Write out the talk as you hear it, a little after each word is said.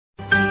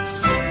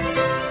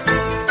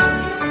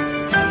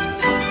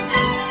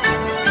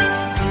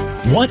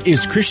What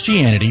is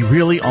Christianity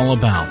really all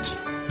about?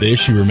 The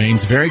issue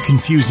remains very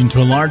confusing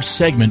to a large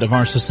segment of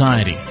our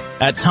society.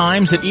 At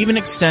times, it even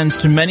extends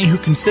to many who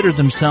consider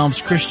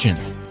themselves Christian.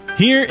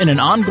 Here, in an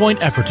ongoing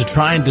effort to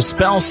try and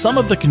dispel some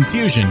of the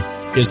confusion,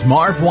 is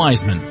Marv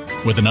Wiseman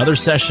with another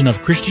session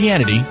of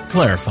Christianity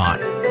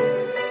Clarified.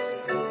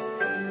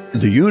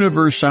 The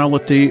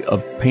universality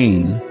of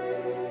pain.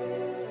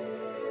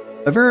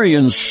 A very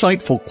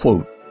insightful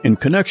quote in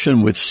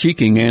connection with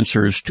seeking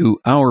answers to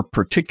our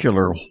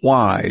particular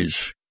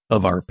whys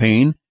of our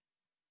pain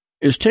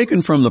is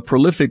taken from the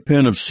prolific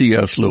pen of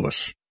C.S.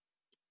 Lewis.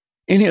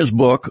 In his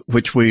book,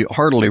 which we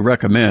heartily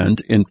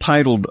recommend,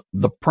 entitled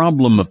The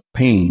Problem of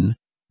Pain,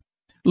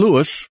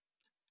 Lewis,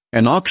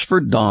 an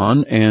Oxford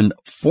Don and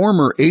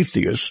former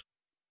atheist,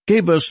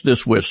 gave us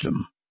this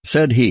wisdom.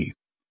 Said he,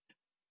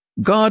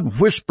 "God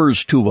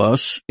whispers to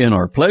us in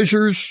our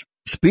pleasures,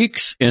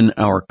 speaks in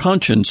our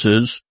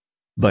consciences,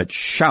 but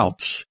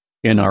shouts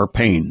in our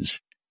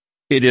pains.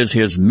 It is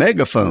his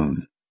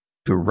megaphone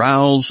to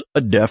rouse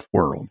a deaf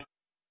world."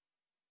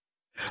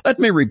 Let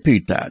me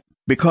repeat that,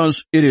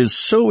 because it is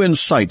so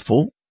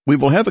insightful. We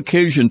will have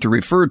occasion to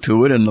refer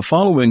to it in the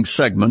following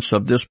segments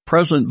of this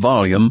present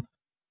volume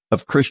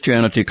of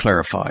Christianity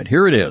Clarified.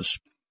 Here it is.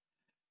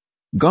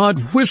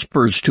 God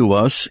whispers to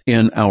us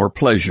in our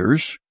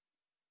pleasures,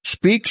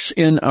 speaks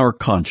in our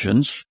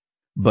conscience,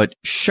 but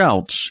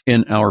shouts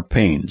in our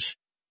pains.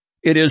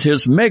 It is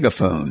his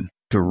megaphone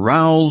to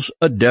rouse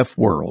a deaf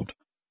world.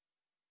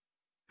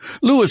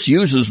 Lewis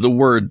uses the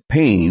word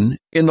pain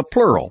in the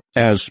plural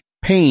as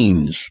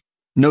pains,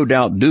 no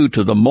doubt due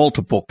to the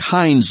multiple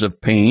kinds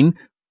of pain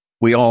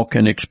we all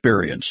can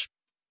experience.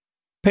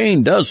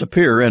 Pain does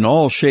appear in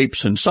all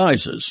shapes and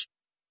sizes,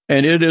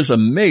 and it is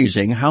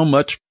amazing how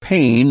much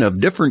pain of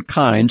different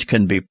kinds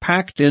can be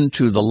packed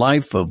into the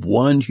life of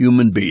one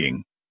human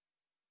being.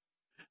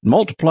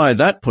 Multiply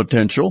that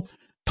potential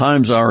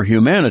times our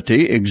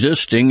humanity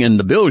existing in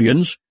the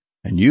billions,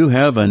 and you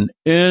have an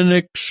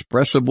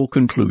inexpressible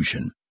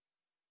conclusion.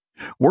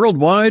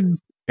 Worldwide,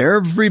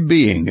 every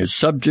being is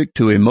subject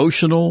to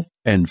emotional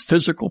and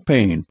physical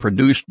pain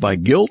produced by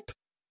guilt,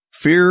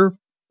 fear,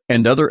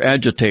 and other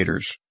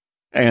agitators.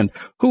 And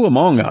who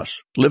among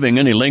us, living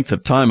any length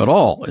of time at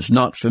all, is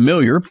not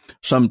familiar,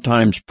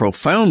 sometimes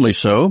profoundly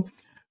so,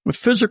 with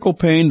physical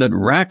pain that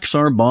racks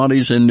our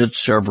bodies in its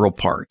several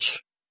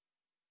parts?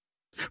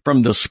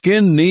 From the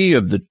skin knee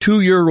of the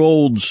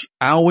 2-year-old's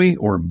owie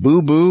or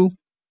boo-boo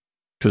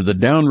to the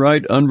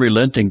downright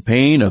unrelenting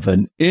pain of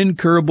an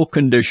incurable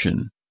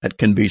condition that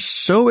can be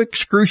so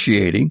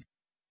excruciating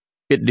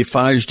it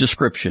defies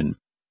description.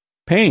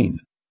 Pain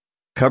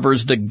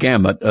covers the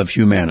gamut of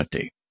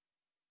humanity.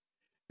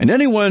 And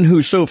anyone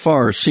who so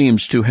far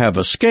seems to have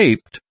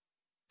escaped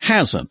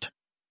hasn't.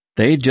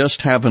 They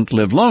just haven't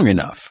lived long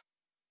enough.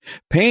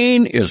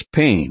 Pain is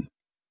pain,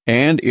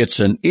 and it's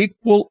an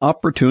equal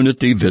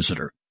opportunity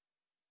visitor.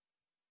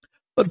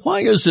 But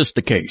why is this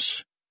the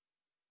case?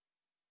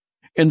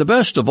 In the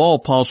best of all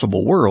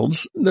possible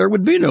worlds, there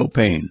would be no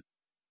pain.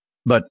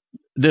 But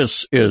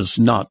this is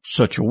not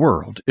such a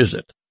world, is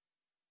it?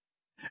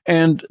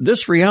 And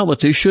this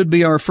reality should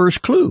be our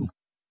first clue.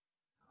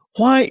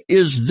 Why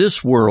is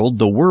this world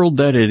the world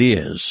that it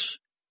is?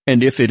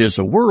 And if it is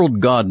a world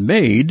God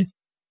made,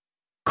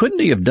 couldn't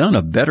he have done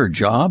a better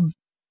job,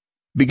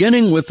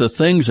 beginning with the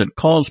things that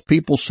cause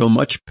people so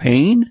much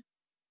pain?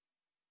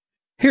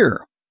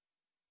 Here,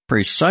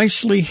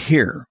 precisely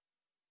here,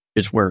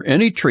 is where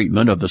any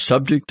treatment of the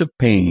subject of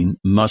pain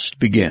must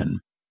begin.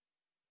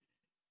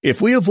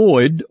 If we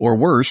avoid, or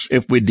worse,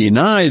 if we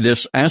deny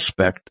this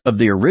aspect of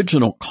the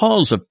original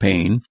cause of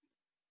pain,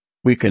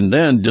 we can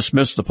then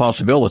dismiss the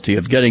possibility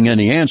of getting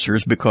any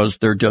answers because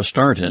there just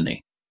aren't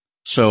any.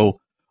 So,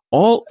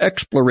 all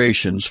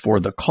explorations for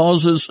the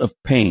causes of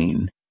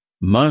pain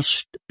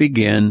must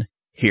begin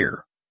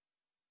here.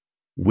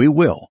 We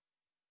will.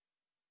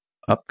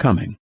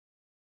 Upcoming.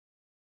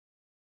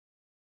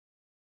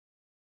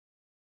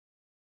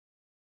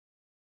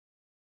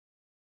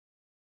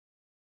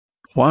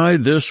 Why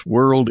This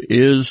World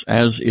Is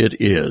As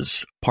It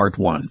Is, Part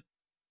 1.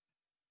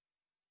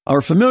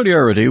 Our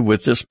familiarity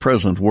with this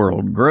present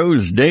world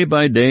grows day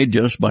by day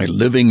just by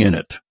living in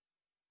it.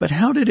 But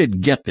how did it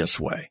get this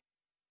way?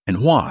 And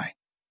why?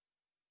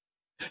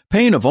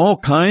 Pain of all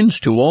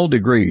kinds to all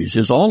degrees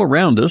is all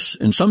around us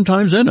and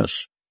sometimes in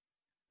us.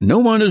 No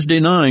one is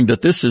denying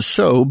that this is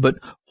so, but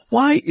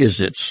why is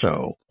it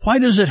so? Why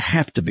does it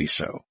have to be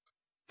so?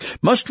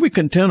 Must we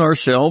content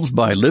ourselves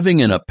by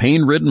living in a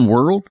pain-ridden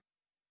world?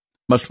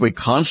 Must we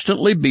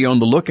constantly be on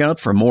the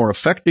lookout for more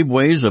effective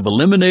ways of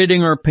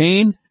eliminating our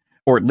pain,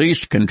 or at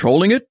least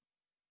controlling it?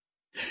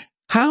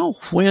 How,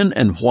 when,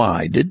 and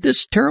why did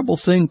this terrible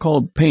thing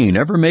called pain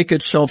ever make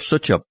itself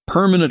such a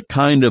permanent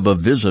kind of a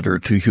visitor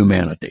to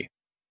humanity?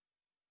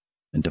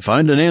 And to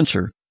find an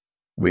answer,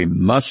 we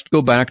must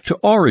go back to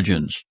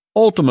origins,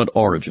 ultimate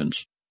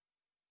origins.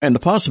 And the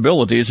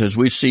possibilities as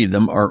we see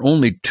them are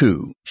only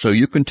two, so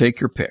you can take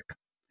your pick.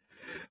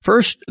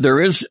 First,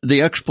 there is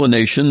the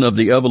explanation of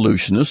the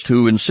evolutionist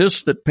who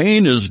insists that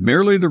pain is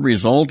merely the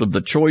result of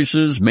the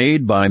choices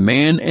made by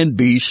man and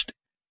beast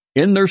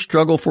in their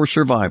struggle for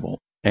survival,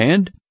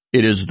 and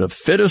it is the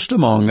fittest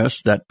among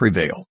us that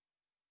prevail.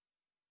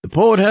 The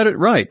poet had it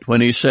right when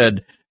he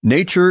said,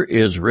 "Nature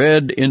is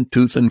red in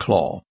tooth and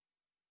claw."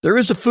 There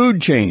is a food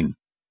chain,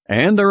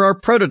 and there are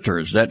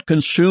predators that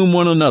consume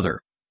one another.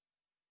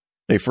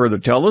 They further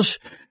tell us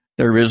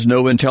there is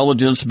no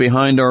intelligence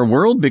behind our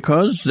world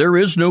because there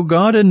is no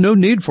God and no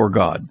need for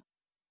God.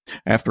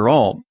 After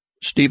all,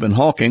 Stephen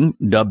Hawking,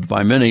 dubbed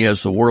by many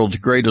as the world's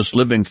greatest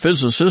living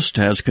physicist,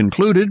 has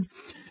concluded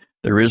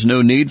there is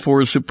no need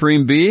for a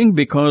supreme being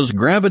because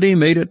gravity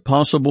made it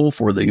possible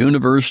for the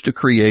universe to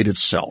create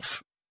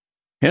itself.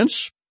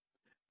 Hence,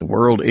 the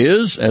world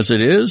is as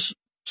it is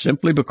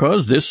simply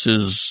because this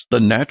is the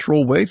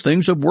natural way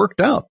things have worked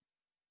out.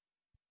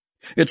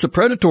 It's a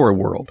predatory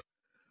world.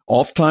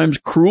 Oftentimes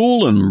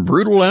cruel and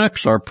brutal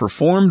acts are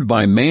performed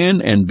by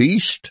man and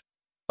beast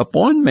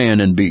upon man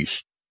and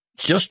beast.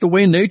 It's just the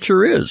way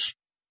nature is.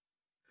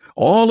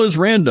 All is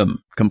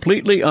random,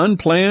 completely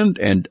unplanned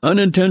and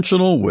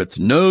unintentional, with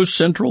no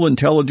central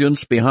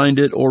intelligence behind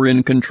it or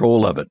in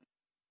control of it.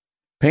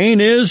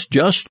 Pain is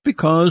just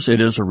because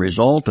it is a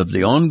result of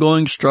the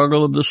ongoing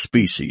struggle of the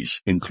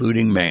species,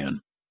 including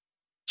man.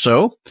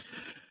 So,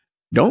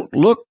 don't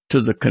look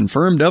to the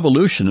confirmed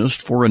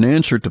evolutionist for an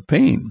answer to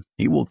pain.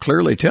 He will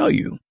clearly tell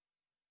you,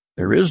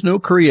 there is no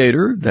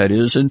creator that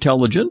is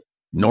intelligent,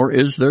 nor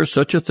is there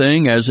such a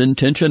thing as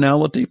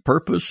intentionality,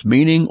 purpose,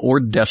 meaning, or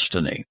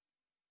destiny.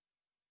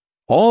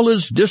 All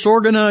is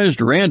disorganized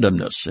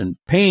randomness, and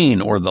pain,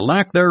 or the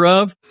lack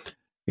thereof,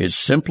 is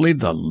simply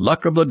the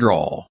luck of the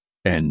draw,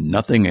 and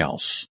nothing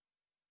else.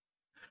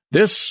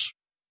 This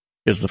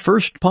is the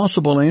first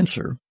possible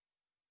answer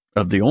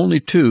of the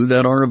only two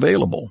that are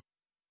available.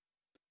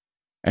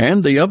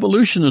 And the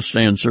evolutionist's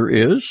answer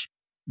is,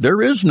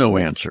 there is no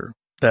answer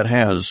that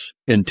has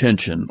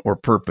intention or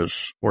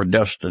purpose or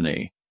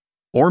destiny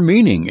or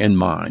meaning in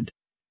mind,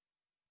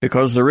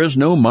 because there is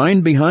no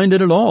mind behind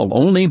it at all,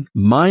 only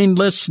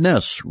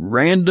mindlessness,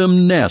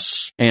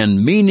 randomness,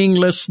 and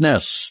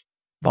meaninglessness.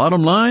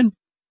 Bottom line,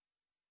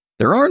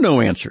 there are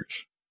no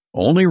answers,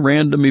 only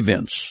random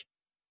events.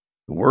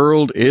 The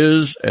world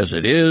is as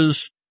it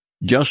is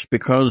just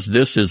because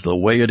this is the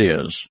way it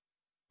is.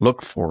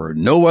 Look for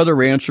no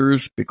other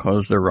answers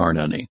because there aren't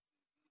any.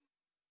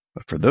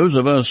 But for those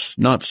of us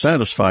not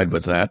satisfied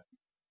with that,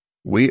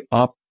 we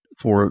opt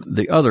for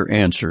the other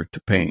answer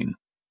to pain.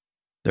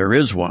 There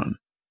is one,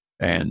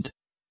 and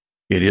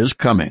it is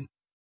coming.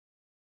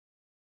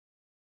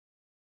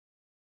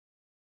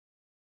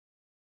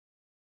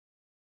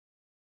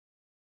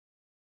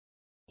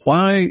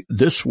 Why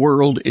this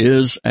world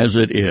is as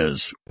it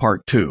is,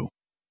 Part 2.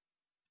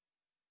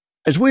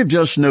 As we've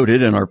just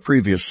noted in our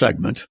previous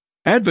segment,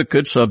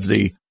 advocates of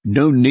the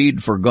no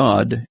need for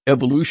God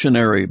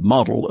evolutionary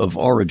model of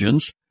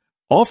origins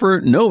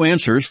offer no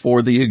answers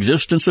for the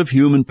existence of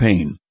human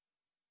pain.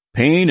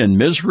 Pain and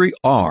misery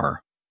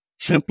are,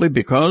 simply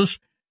because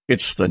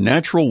it's the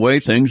natural way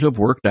things have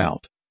worked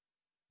out.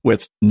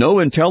 With no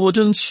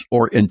intelligence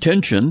or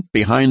intention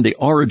behind the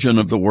origin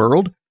of the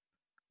world,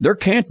 there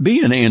can't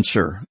be an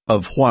answer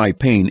of why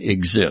pain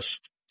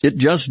exists. It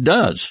just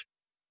does.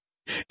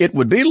 It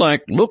would be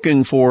like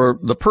looking for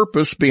the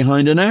purpose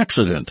behind an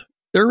accident.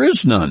 There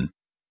is none.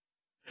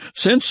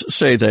 Since,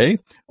 say they,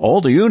 all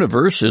the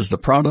universe is the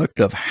product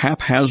of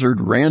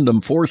haphazard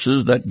random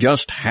forces that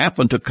just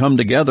happen to come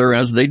together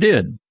as they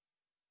did.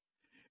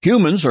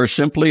 Humans are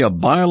simply a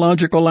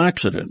biological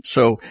accident,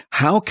 so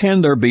how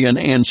can there be an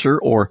answer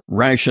or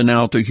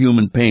rationale to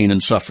human pain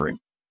and suffering?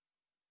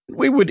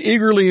 We would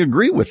eagerly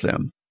agree with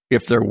them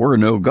if there were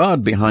no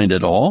God behind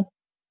it all.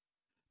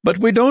 But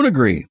we don't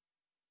agree,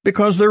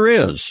 because there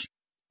is.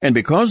 And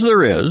because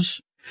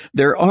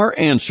there are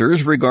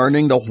answers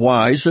regarding the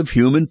whys of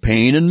human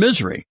pain and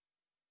misery.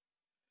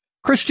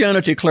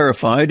 Christianity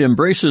Clarified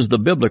embraces the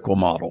biblical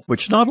model,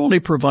 which not only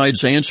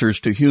provides answers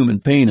to human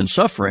pain and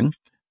suffering,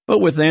 but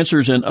with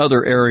answers in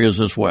other areas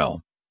as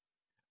well.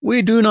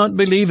 We do not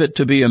believe it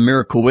to be a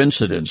mere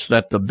coincidence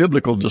that the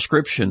biblical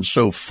description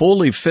so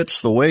fully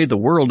fits the way the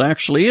world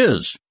actually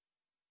is.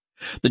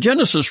 The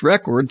Genesis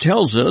record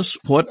tells us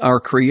what our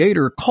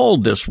Creator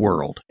called this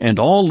world and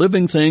all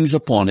living things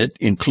upon it,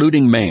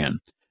 including man,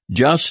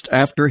 just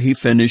after he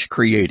finished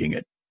creating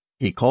it.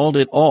 He called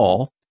it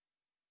all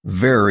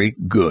very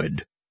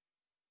good.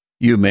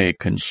 You may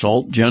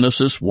consult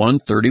Genesis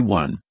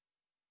 1:31.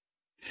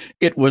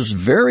 It was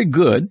very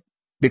good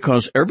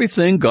because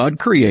everything God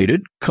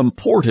created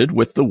comported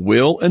with the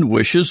will and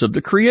wishes of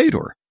the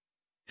Creator.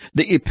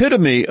 The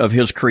epitome of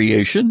his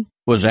creation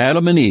was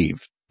Adam and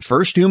Eve,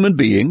 first human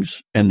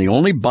beings and the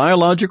only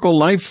biological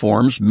life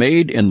forms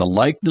made in the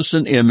likeness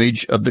and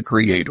image of the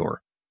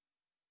Creator.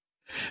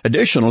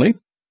 Additionally,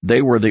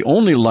 they were the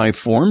only life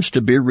forms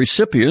to be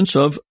recipients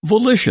of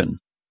volition.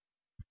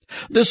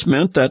 This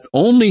meant that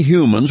only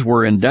humans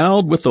were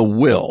endowed with a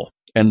will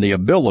and the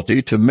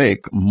ability to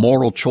make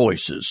moral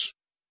choices.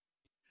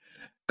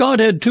 God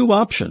had two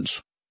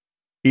options.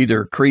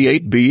 either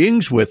create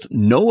beings with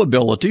no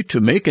ability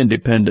to make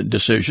independent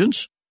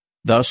decisions,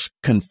 thus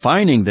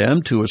confining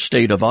them to a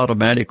state of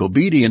automatic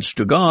obedience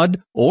to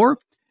God, or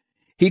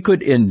he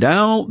could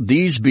endow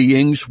these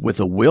beings with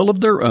a will of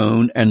their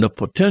own and the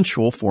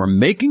potential for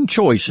making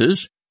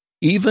choices,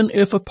 even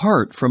if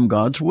apart from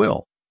God's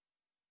will.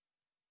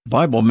 The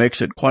Bible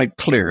makes it quite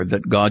clear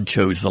that God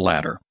chose the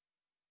latter.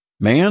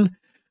 Man,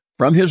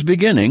 from his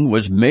beginning,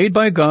 was made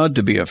by God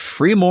to be a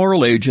free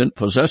moral agent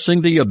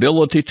possessing the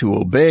ability to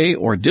obey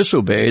or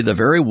disobey the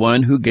very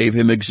one who gave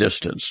him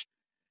existence.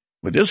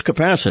 With this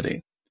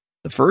capacity,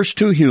 the first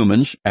two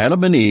humans,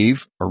 Adam and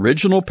Eve,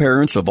 original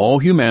parents of all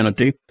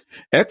humanity,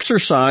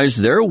 exercised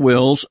their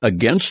wills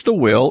against the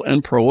will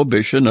and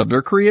prohibition of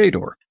their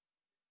Creator.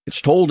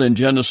 It's told in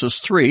Genesis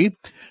 3, and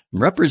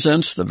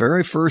represents the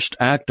very first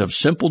act of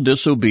simple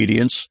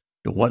disobedience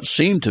to what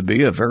seemed to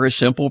be a very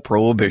simple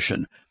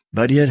prohibition,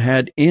 but it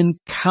had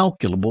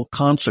incalculable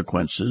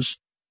consequences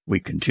we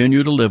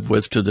continue to live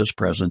with to this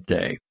present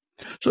day.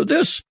 So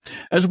this,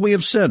 as we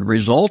have said,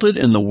 resulted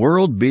in the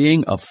world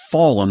being a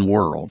fallen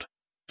world.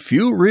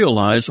 Few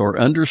realize or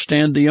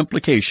understand the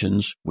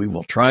implications. We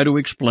will try to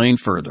explain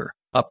further.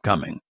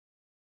 Upcoming.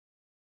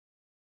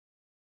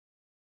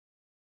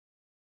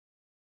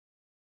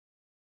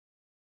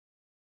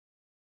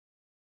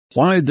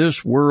 Why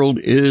this world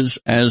is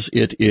as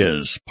it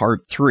is,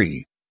 Part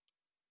 3.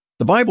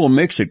 The Bible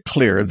makes it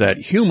clear that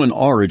human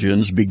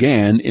origins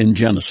began in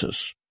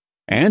Genesis,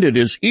 and it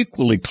is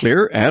equally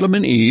clear Adam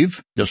and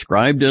Eve,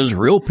 described as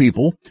real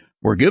people,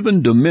 were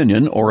given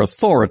dominion or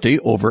authority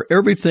over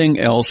everything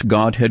else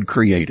God had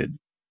created.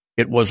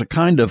 It was a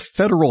kind of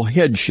federal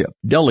headship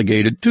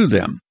delegated to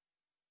them.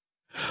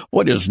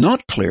 What is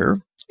not clear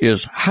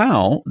is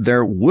how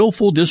their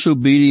willful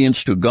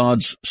disobedience to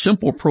God's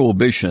simple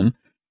prohibition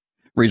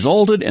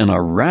resulted in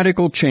a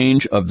radical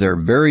change of their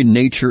very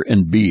nature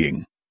and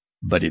being,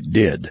 but it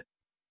did.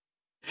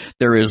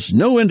 There is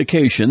no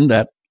indication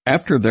that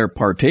after their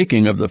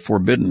partaking of the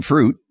forbidden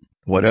fruit,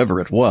 whatever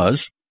it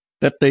was,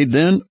 that they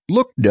then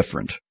looked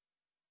different.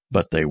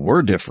 But they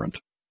were different.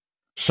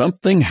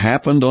 Something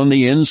happened on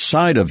the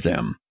inside of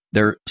them,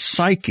 their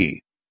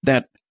psyche,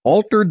 that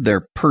altered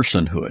their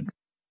personhood.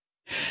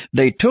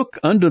 They took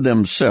unto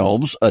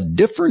themselves a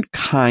different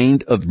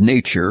kind of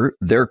nature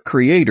their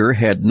Creator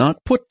had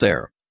not put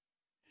there.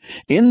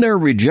 In their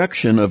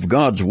rejection of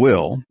God's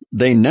will,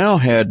 they now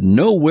had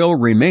no will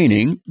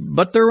remaining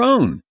but their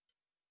own.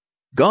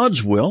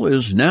 God's will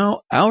is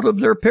now out of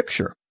their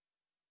picture.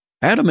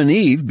 Adam and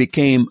Eve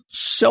became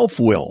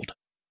self-willed.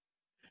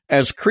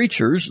 As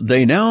creatures,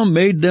 they now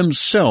made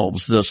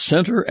themselves the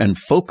center and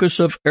focus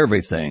of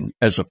everything,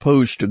 as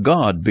opposed to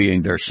God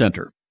being their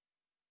center.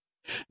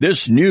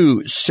 This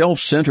new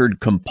self-centered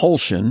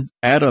compulsion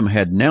Adam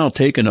had now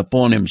taken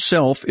upon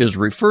himself is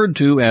referred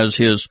to as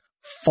his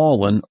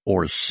fallen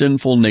or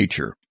sinful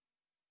nature.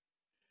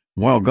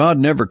 While God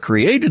never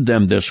created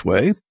them this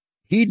way,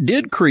 He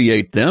did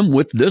create them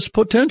with this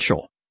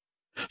potential.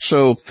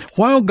 So,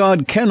 while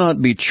God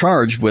cannot be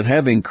charged with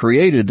having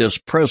created this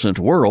present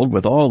world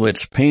with all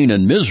its pain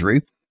and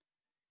misery,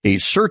 He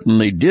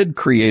certainly did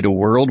create a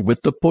world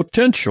with the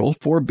potential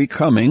for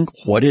becoming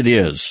what it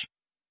is.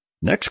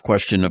 Next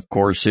question, of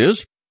course,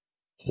 is,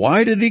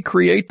 why did He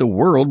create the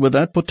world with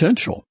that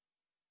potential?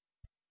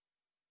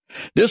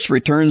 This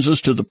returns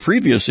us to the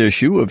previous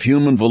issue of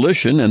human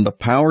volition and the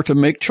power to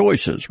make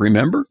choices,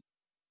 remember?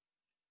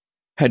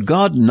 Had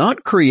God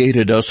not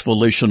created us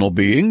volitional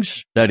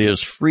beings, that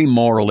is, free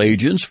moral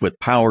agents with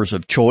powers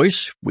of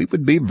choice, we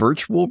would be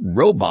virtual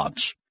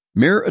robots,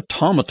 mere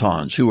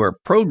automatons who are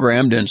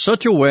programmed in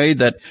such a way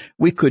that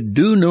we could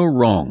do no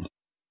wrong.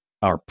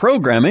 Our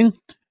programming,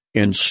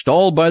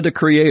 installed by the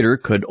Creator,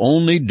 could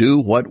only do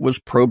what was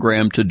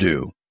programmed to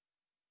do.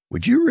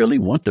 Would you really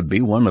want to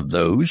be one of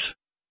those?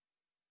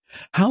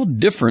 How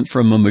different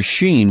from a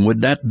machine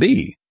would that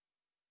be?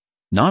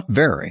 Not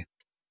very.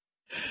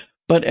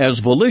 But as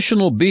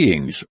volitional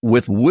beings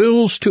with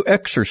wills to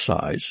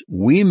exercise,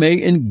 we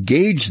may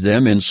engage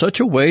them in such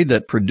a way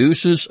that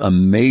produces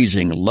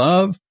amazing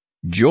love,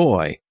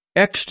 joy,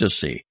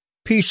 ecstasy,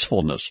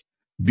 peacefulness,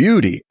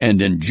 beauty,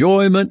 and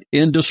enjoyment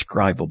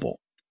indescribable.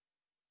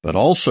 But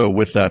also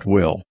with that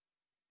will,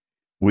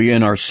 we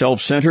in our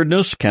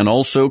self-centeredness can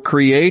also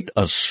create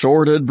a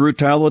sordid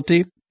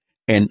brutality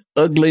and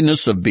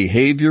ugliness of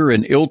behavior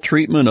and ill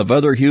treatment of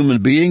other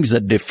human beings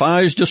that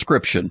defies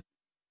description.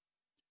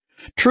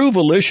 True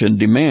volition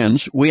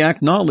demands we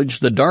acknowledge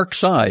the dark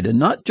side and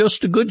not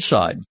just the good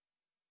side.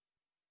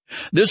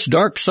 This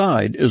dark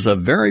side is a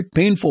very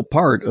painful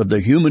part of the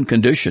human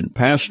condition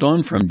passed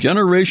on from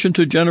generation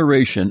to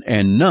generation,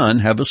 and none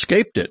have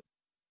escaped it.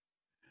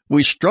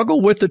 We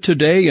struggle with it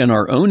today in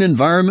our own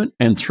environment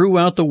and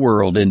throughout the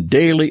world in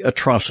daily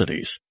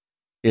atrocities.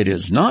 It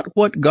is not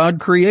what God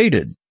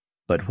created,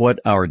 but what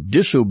our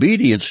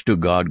disobedience to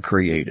God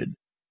created.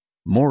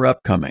 More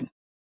upcoming.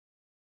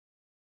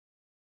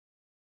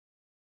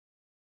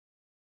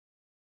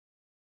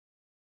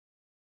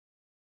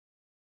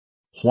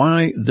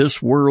 Why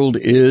this world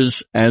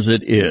is as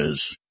it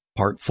is,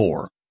 Part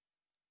 4.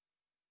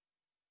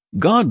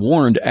 God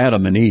warned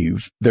Adam and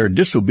Eve their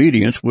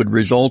disobedience would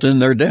result in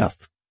their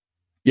death.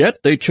 Yet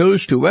they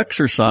chose to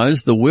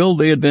exercise the will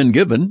they had been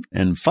given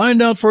and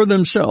find out for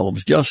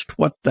themselves just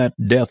what that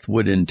death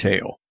would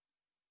entail.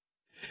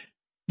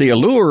 The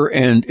allure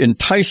and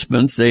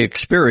enticement they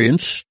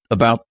experienced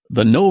about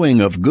the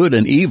knowing of good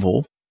and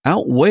evil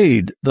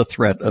outweighed the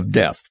threat of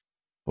death,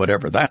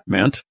 whatever that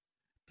meant,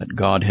 that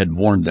God had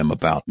warned them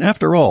about.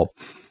 After all,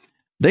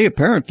 they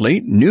apparently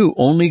knew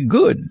only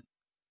good,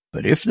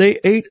 but if they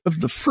ate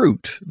of the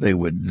fruit, they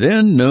would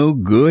then know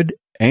good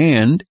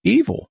and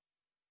evil.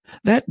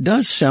 That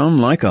does sound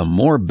like a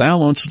more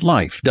balanced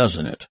life,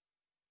 doesn't it?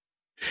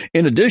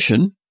 In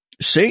addition,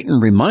 Satan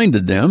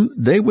reminded them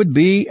they would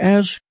be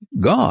as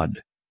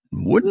God.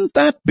 Wouldn't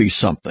that be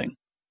something?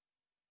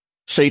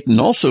 Satan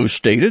also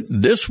stated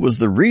this was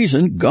the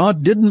reason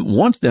God didn't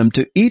want them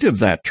to eat of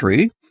that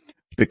tree,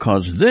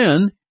 because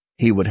then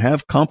he would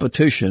have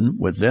competition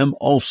with them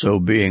also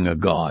being a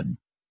god.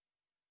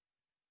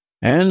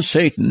 And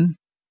Satan,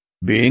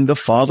 being the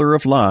father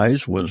of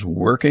lies, was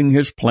working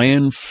his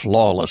plan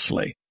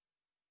flawlessly,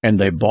 and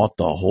they bought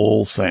the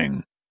whole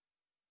thing.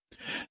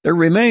 There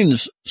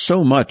remains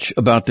so much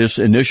about this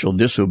initial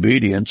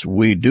disobedience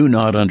we do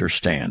not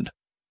understand.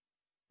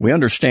 We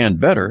understand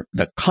better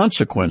the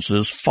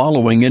consequences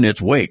following in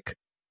its wake,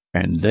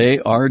 and they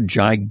are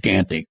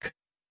gigantic,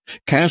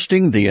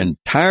 casting the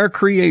entire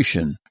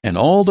creation and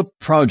all the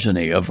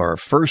progeny of our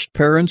first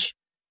parents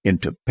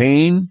into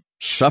pain,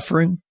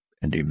 suffering,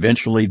 and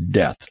eventually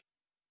death.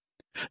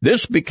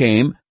 This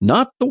became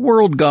not the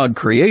world God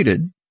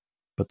created,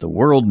 but the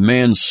world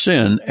man's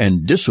sin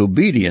and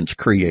disobedience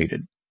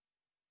created.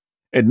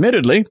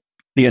 Admittedly,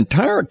 the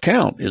entire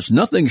account is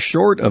nothing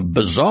short of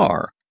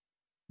bizarre,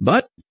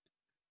 but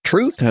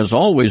truth has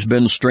always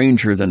been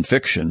stranger than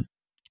fiction.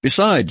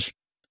 Besides,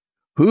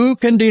 who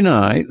can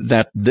deny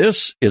that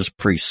this is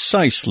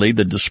precisely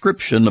the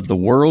description of the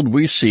world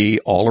we see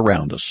all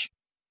around us?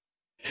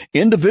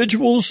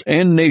 Individuals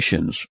and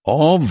nations,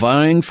 all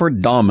vying for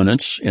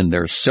dominance in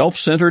their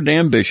self-centered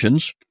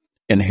ambitions,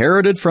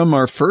 inherited from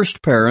our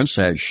first parents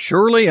as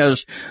surely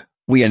as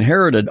we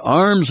inherited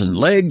arms and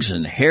legs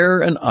and hair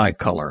and eye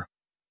color.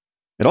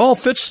 It all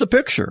fits the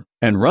picture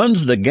and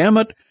runs the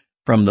gamut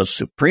from the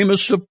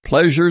supremest of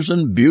pleasures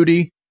and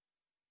beauty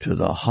to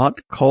the hot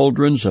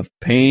cauldrons of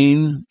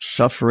pain,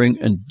 suffering,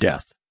 and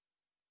death.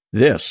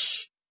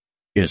 This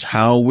is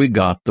how we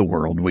got the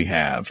world we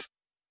have.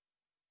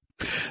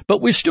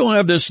 But we still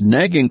have this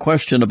nagging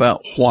question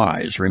about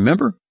whys,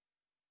 remember?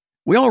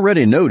 We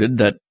already noted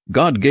that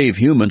God gave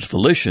humans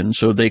volition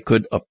so they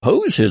could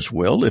oppose his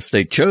will if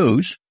they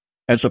chose,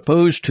 as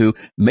opposed to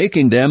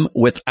making them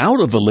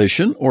without a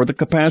volition or the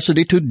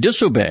capacity to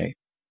disobey.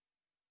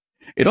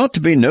 It ought to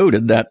be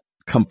noted that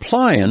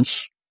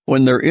compliance,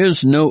 when there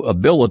is no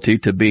ability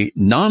to be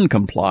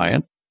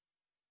non-compliant,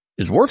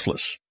 is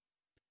worthless,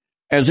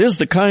 as is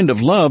the kind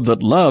of love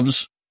that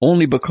loves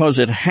only because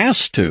it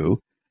has to,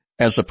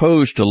 as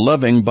opposed to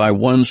loving by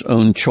one's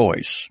own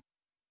choice.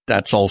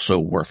 That's also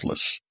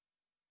worthless.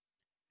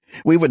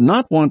 We would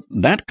not want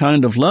that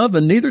kind of love,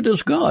 and neither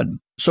does God.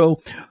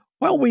 So,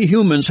 while we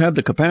humans have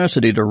the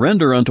capacity to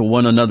render unto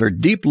one another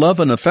deep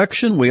love and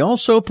affection, we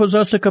also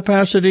possess a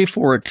capacity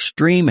for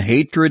extreme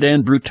hatred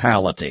and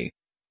brutality,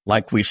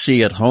 like we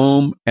see at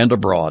home and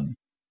abroad.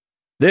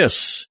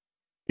 This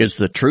is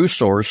the true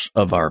source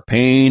of our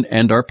pain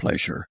and our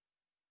pleasure.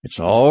 It's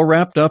all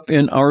wrapped up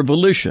in our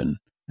volition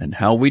and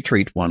how we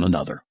treat one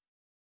another.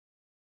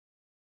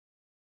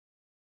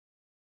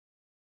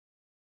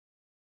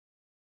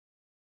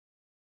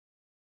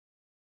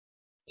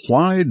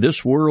 Why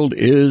this world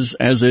is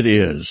as it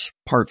is,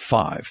 Part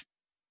 5.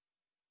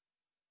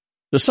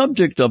 The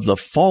subject of the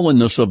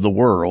fallenness of the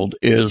world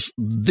is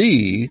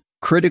the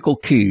critical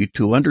key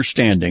to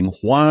understanding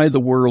why the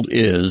world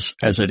is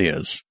as it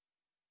is.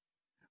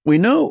 We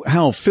know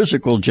how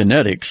physical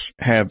genetics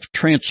have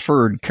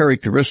transferred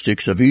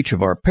characteristics of each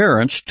of our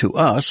parents to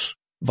us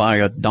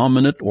via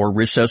dominant or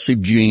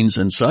recessive genes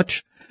and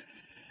such,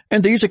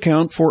 and these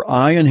account for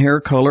eye and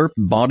hair color,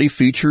 body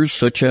features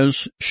such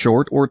as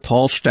short or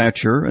tall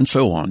stature, and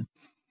so on.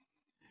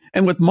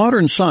 And with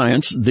modern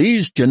science,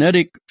 these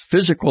genetic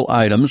physical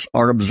items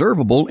are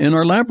observable in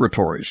our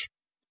laboratories.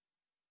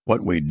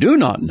 What we do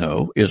not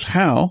know is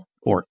how,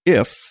 or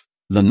if,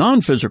 the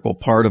non-physical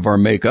part of our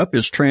makeup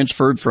is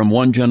transferred from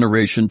one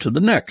generation to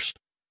the next.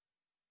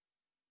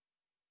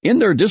 In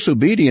their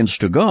disobedience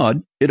to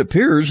God, it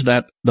appears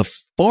that the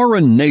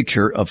foreign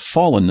nature of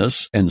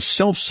fallenness and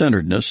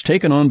self-centeredness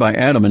taken on by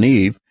Adam and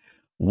Eve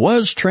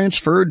was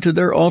transferred to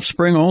their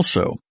offspring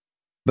also.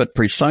 But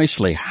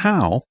precisely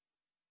how,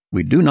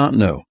 we do not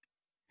know.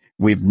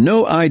 We've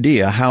no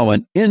idea how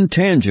an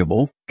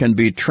intangible can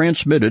be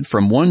transmitted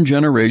from one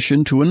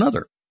generation to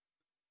another.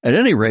 At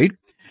any rate,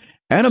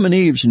 Adam and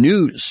Eve's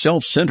new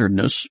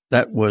self-centeredness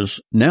that was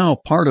now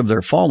part of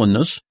their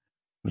fallenness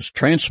was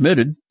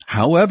transmitted,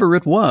 however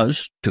it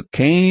was, to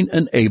Cain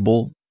and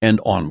Abel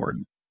and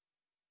onward.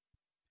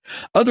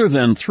 Other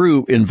than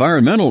through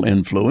environmental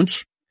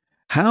influence,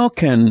 how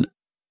can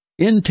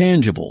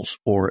intangibles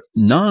or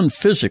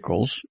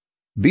non-physicals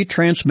be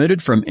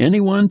transmitted from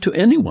anyone to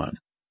anyone?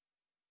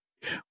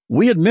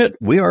 We admit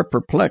we are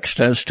perplexed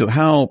as to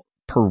how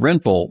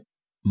parental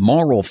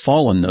moral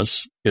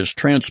fallenness is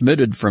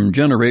transmitted from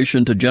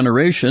generation to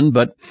generation,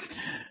 but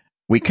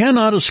we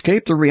cannot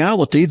escape the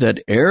reality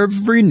that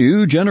every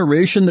new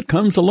generation that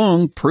comes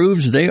along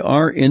proves they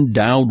are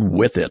endowed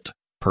with it,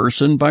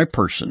 person by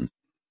person.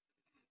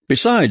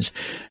 Besides,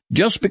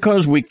 just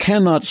because we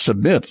cannot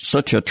submit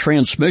such a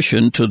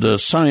transmission to the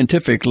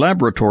scientific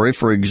laboratory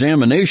for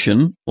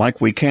examination like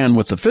we can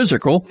with the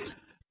physical,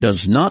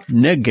 does not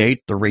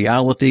negate the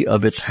reality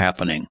of its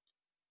happening.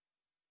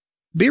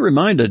 Be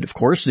reminded, of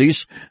course,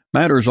 these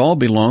matters all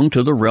belong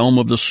to the realm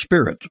of the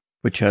spirit,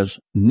 which has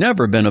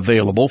never been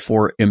available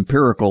for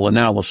empirical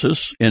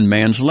analysis in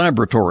man's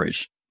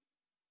laboratories.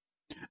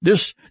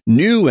 This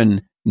new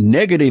and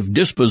negative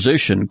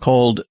disposition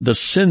called the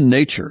sin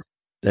nature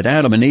that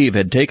Adam and Eve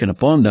had taken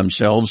upon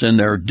themselves in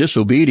their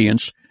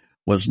disobedience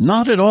was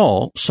not at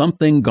all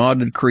something God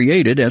had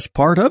created as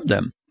part of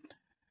them.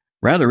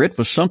 Rather, it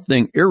was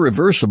something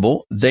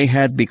irreversible they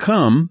had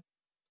become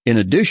in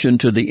addition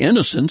to the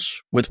innocence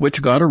with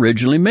which God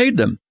originally made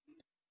them.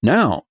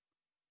 Now,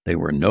 they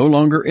were no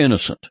longer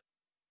innocent.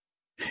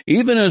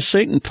 Even as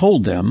Satan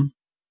told them,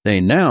 they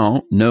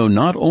now know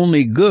not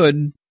only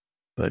good,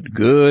 but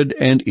good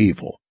and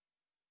evil.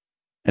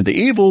 And the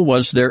evil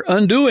was their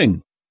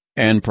undoing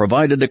and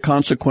provided the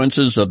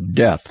consequences of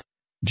death,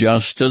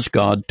 just as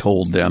God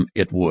told them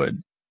it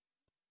would.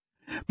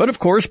 But of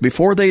course,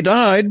 before they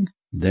died,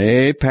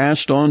 they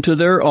passed on to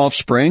their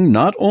offspring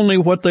not only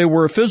what they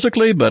were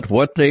physically, but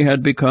what they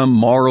had become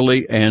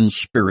morally and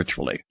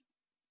spiritually.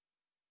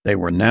 They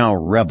were now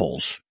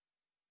rebels,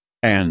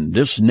 and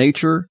this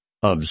nature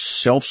of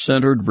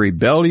self-centered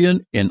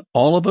rebellion in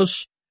all of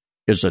us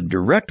is a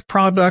direct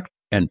product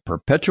and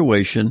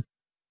perpetuation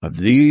of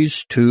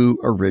these two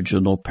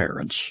original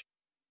parents.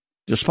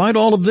 Despite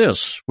all of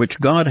this, which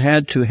God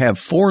had to have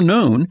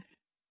foreknown,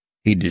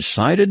 He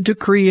decided to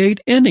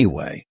create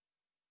anyway,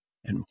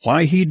 and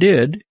why He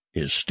did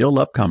is still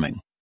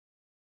upcoming.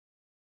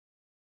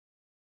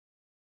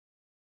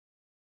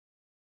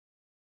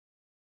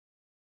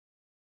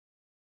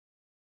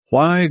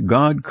 Why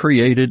God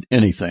created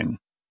anything.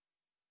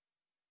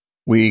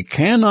 We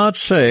cannot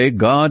say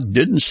God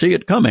didn't see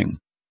it coming.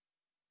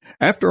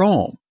 After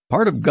all,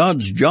 part of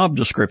God's job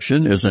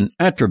description is an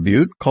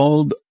attribute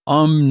called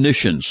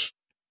omniscience,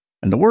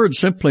 and the word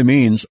simply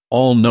means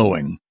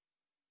all-knowing.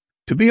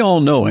 To be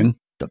all-knowing,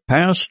 the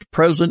past,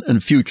 present,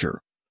 and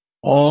future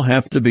all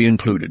have to be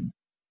included.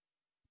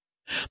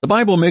 The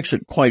Bible makes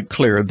it quite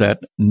clear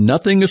that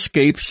nothing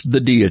escapes the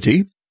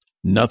deity,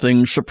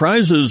 nothing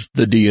surprises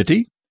the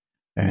deity,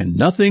 and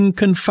nothing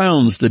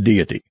confounds the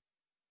deity.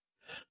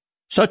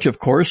 Such, of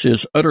course,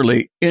 is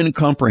utterly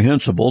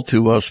incomprehensible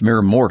to us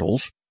mere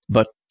mortals,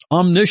 but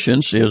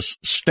omniscience is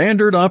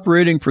standard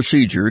operating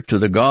procedure to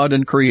the God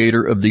and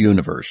Creator of the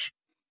universe.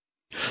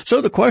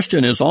 So the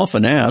question is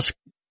often asked,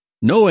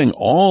 knowing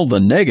all the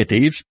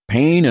negatives,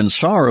 pain, and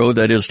sorrow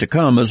that is to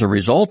come as a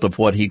result of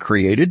what He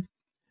created,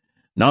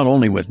 not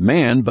only with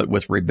man, but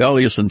with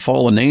rebellious and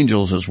fallen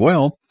angels as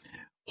well,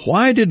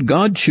 why did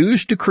God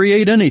choose to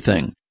create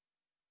anything?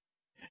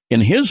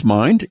 In His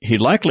mind, He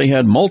likely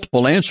had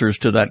multiple answers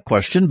to that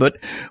question, but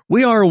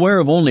we are aware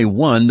of only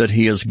one that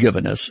He has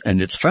given us,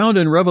 and it's found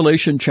in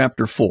Revelation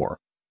chapter 4.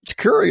 It's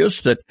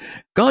curious that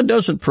God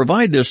doesn't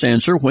provide this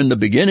answer when the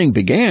beginning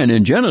began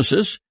in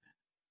Genesis,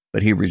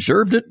 but He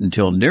reserved it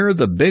until near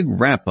the big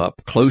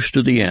wrap-up close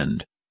to the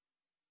end.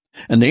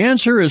 And the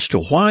answer as to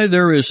why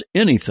there is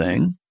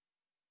anything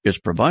is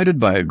provided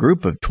by a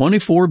group of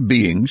 24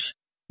 beings,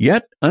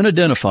 yet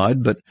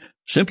unidentified, but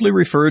simply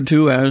referred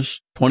to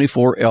as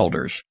 24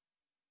 elders.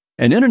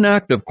 And in an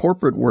act of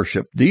corporate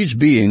worship, these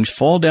beings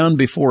fall down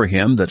before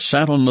Him that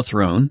sat on the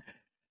throne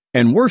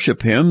and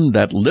worship Him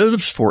that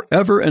lives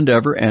forever and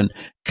ever, and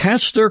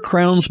cast their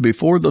crowns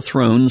before the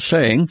throne,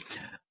 saying,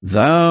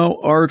 Thou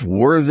art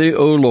worthy,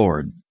 O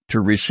Lord, to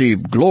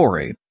receive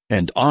glory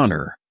and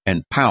honor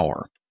and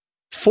power,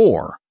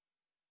 for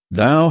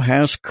Thou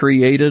hast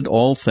created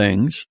all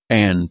things,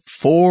 and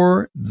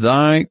for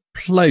Thy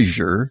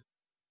pleasure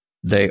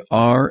they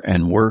are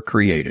and were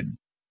created.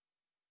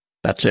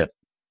 That's it.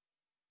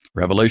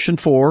 Revelation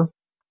 4,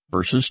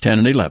 verses 10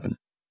 and 11.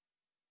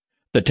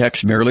 The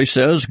text merely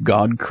says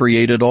God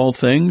created all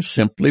things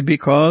simply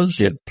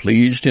because it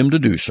pleased Him to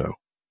do so.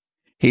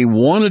 He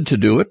wanted to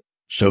do it,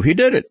 so He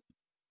did it.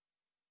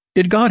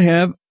 Did God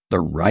have the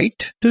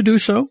right to do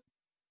so?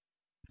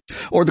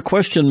 Or the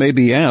question may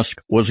be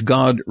asked, was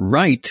God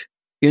right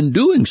in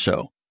doing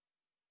so?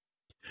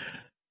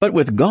 But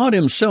with God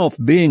Himself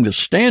being the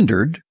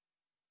standard,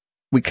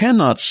 we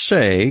cannot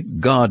say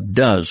God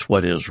does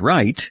what is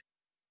right.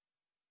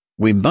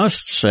 We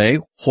must say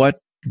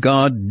what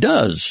God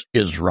does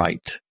is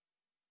right,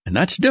 and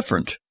that's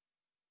different.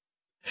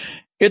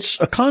 It's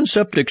a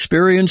concept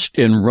experienced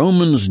in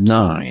Romans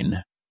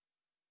 9.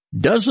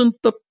 Doesn't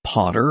the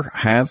potter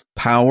have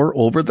power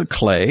over the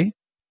clay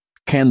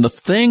can the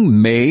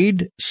thing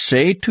made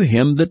say to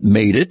him that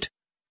made it,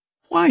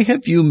 "Why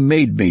have you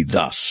made me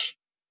thus?"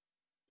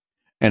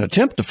 An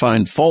attempt to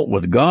find fault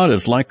with God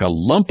is like a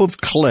lump of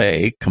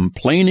clay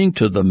complaining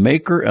to the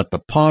maker at the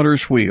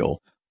potter's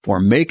wheel for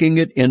making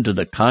it into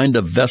the kind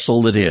of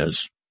vessel it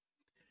is.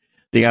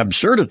 The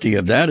absurdity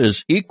of that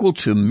is equal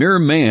to mere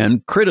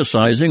man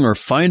criticizing or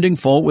finding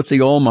fault with the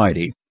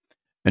Almighty,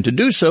 and to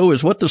do so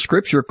is what the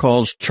Scripture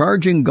calls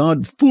charging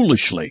God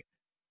foolishly,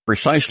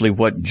 precisely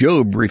what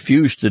Job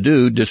refused to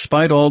do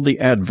despite all the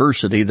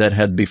adversity that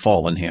had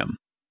befallen him.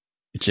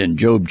 It's in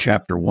Job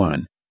chapter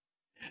 1.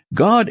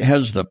 God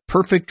has the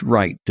perfect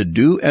right to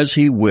do as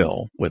he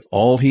will with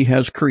all he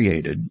has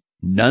created.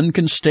 None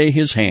can stay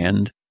his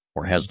hand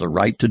or has the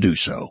right to do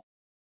so.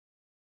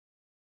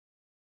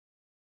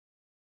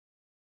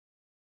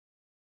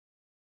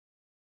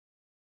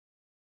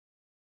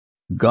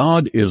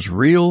 God is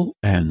real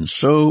and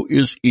so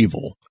is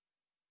evil.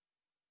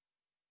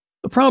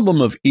 The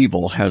problem of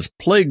evil has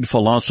plagued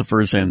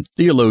philosophers and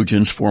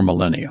theologians for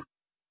millennia.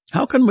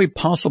 How can we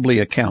possibly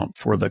account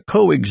for the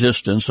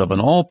coexistence of an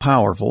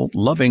all-powerful,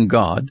 loving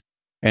God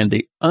and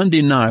the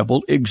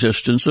undeniable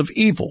existence of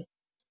evil?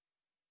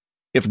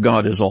 If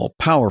God is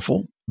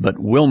all-powerful but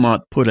will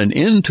not put an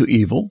end to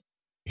evil,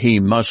 he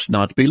must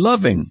not be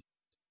loving.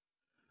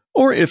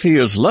 Or if he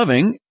is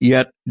loving,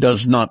 yet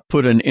does not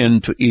put an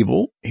end to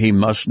evil, he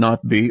must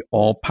not be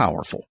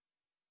all-powerful.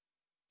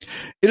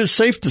 It is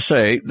safe to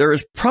say there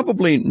is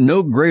probably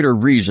no greater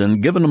reason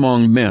given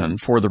among men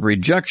for the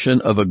rejection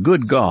of a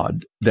good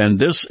God than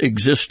this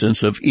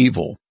existence of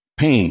evil,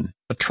 pain,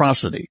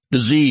 atrocity,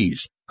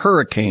 disease,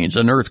 hurricanes,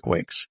 and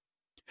earthquakes.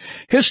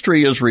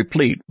 History is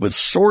replete with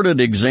sordid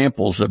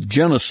examples of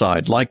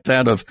genocide like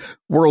that of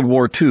World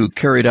War II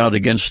carried out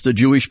against the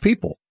Jewish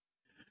people.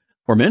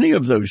 For many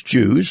of those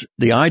Jews,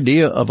 the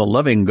idea of a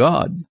loving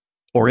God,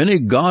 or any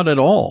God at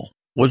all,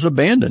 was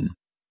abandoned.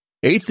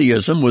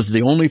 Atheism was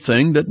the only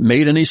thing that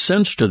made any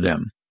sense to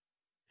them.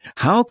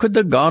 How could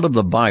the God of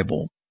the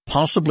Bible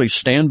possibly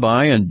stand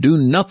by and do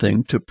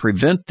nothing to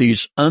prevent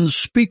these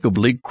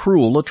unspeakably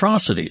cruel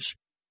atrocities?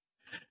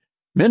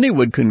 Many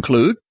would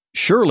conclude,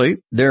 surely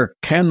there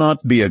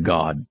cannot be a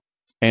God,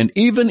 and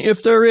even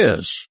if there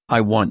is,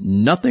 I want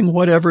nothing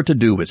whatever to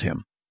do with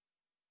him.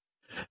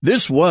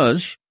 This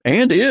was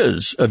and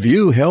is a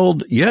view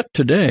held yet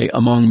today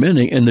among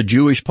many in the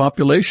Jewish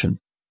population.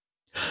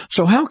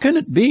 So how can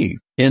it be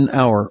in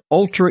our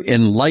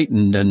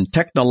ultra-enlightened and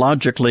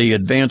technologically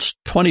advanced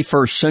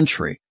 21st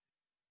century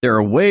there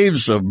are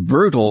waves of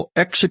brutal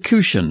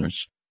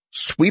executions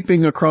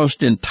sweeping across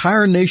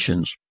entire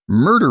nations,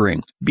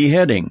 murdering,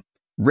 beheading,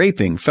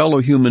 raping fellow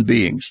human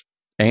beings?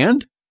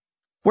 And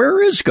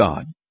where is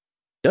God?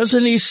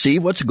 Doesn't he see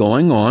what's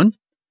going on?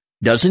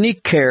 Doesn't he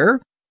care?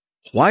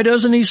 Why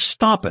doesn't he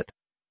stop it?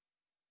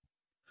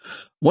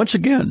 Once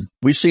again,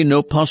 we see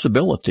no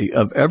possibility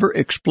of ever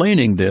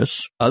explaining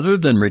this other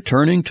than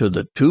returning to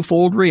the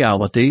twofold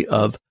reality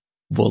of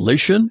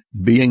volition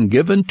being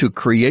given to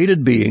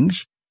created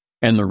beings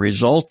and the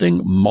resulting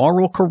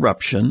moral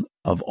corruption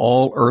of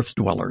all earth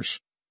dwellers.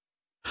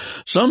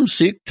 Some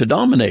seek to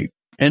dominate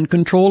and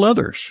control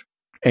others,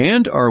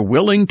 and are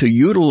willing to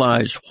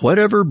utilize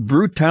whatever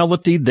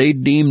brutality they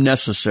deem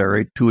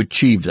necessary to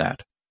achieve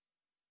that.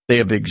 They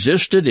have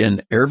existed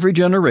in every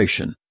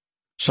generation,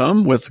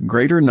 some with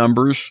greater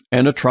numbers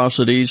and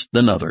atrocities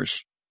than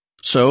others.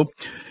 So,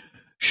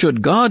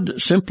 should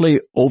God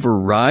simply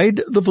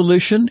override the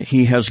volition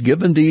he has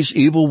given these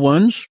evil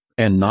ones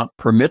and not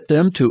permit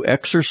them to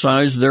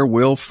exercise their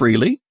will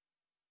freely?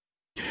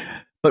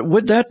 But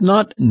would that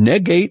not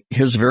negate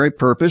his very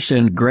purpose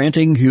in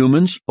granting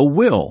humans a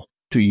will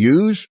to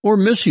use or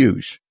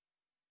misuse?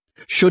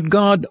 Should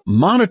God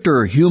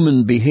monitor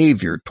human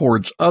behavior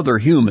towards other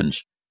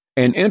humans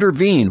and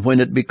intervene when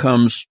it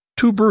becomes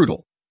too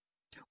brutal?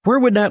 Where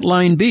would that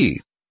line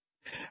be?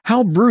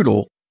 How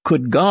brutal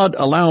could God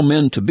allow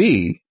men to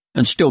be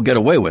and still get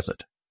away with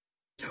it?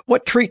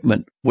 What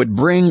treatment would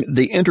bring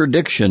the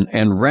interdiction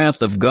and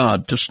wrath of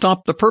God to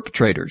stop the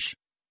perpetrators?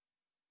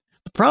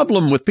 The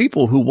problem with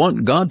people who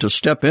want God to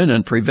step in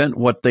and prevent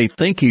what they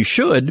think he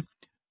should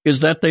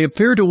is that they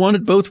appear to want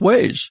it both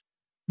ways.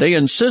 They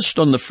insist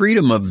on the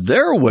freedom of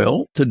their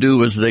will to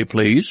do as they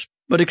please,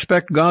 but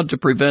expect God to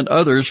prevent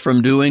others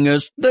from doing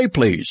as they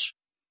please.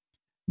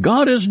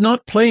 God is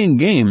not playing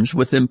games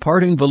with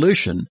imparting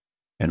volition,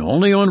 and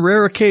only on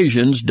rare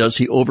occasions does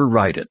he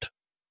override it.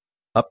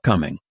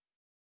 Upcoming.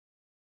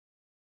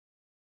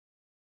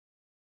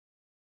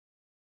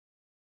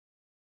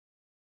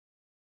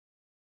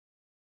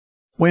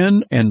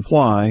 When and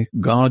why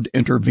God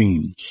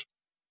intervenes.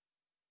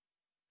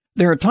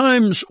 There are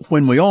times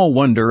when we all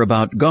wonder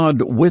about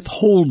God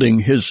withholding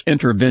his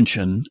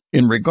intervention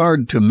in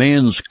regard to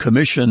man's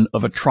commission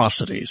of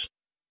atrocities.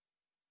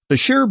 The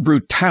sheer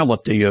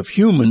brutality of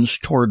humans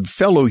toward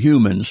fellow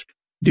humans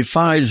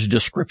defies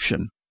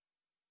description.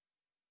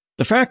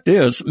 The fact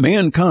is,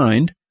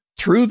 mankind,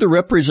 through the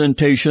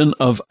representation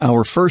of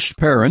our first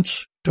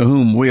parents, to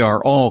whom we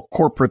are all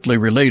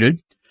corporately related,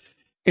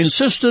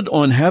 insisted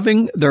on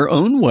having their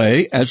own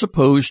way as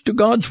opposed to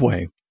God's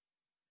way.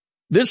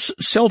 This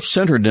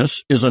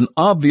self-centeredness is an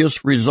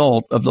obvious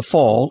result of the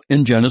fall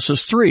in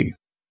Genesis 3.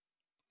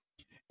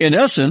 In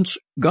essence,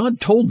 God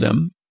told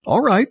them,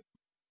 all right,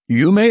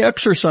 you may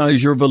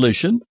exercise your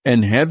volition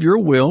and have your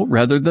will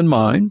rather than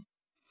mine,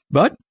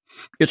 but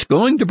it's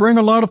going to bring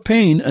a lot of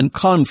pain and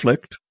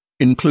conflict,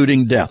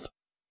 including death.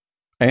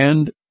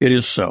 And it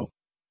is so.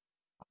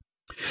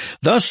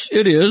 Thus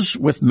it is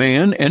with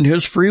man and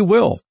his free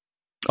will,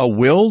 a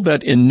will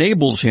that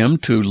enables him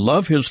to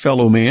love his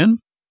fellow man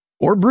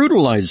or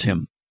brutalize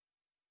him.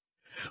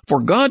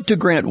 For God to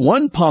grant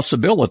one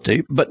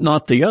possibility but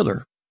not the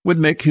other would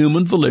make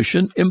human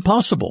volition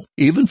impossible,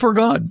 even for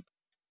God.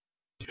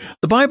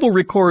 The Bible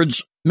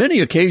records many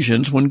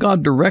occasions when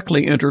God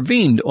directly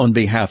intervened on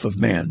behalf of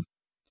man.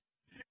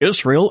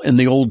 Israel in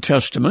the Old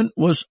Testament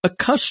was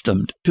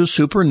accustomed to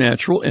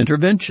supernatural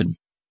intervention.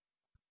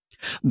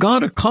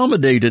 God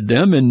accommodated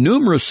them in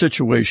numerous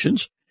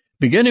situations,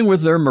 beginning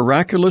with their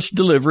miraculous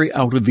delivery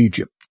out of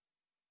Egypt.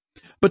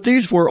 But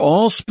these were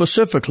all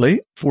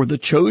specifically for the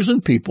chosen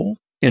people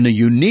in a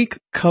unique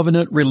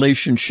covenant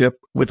relationship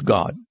with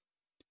God.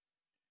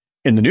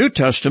 In the New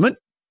Testament,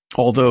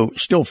 although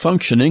still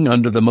functioning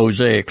under the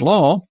Mosaic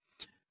Law,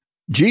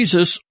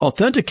 Jesus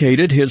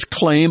authenticated his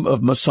claim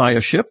of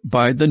messiahship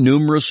by the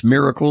numerous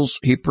miracles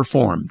he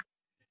performed.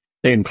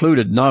 They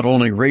included not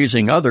only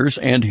raising others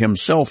and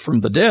himself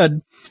from the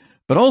dead,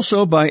 but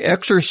also by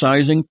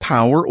exercising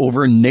power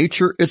over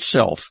nature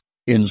itself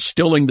in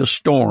stilling the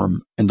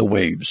storm and the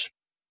waves.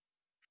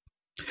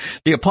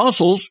 The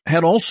apostles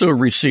had also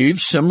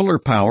received similar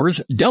powers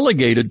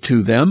delegated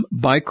to them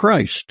by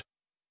Christ.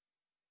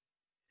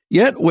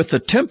 Yet, with the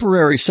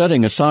temporary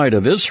setting aside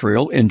of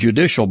Israel in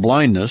judicial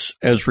blindness,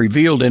 as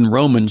revealed in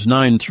Romans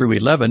 9 through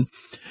 11,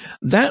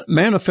 that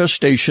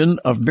manifestation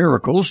of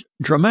miracles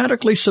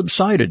dramatically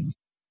subsided.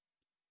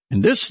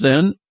 And this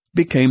then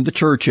became the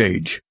church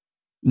age,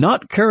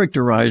 not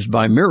characterized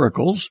by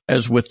miracles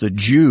as with the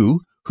Jew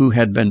who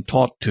had been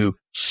taught to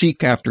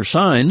seek after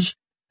signs,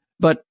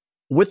 but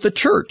with the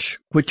church,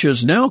 which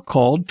is now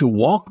called to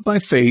walk by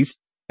faith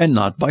and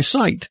not by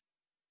sight.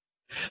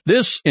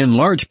 This, in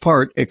large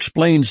part,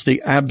 explains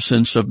the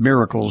absence of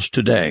miracles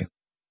today.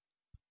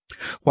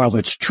 While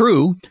it's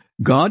true,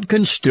 God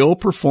can still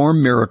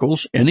perform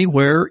miracles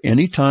anywhere,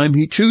 anytime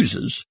He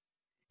chooses,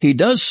 He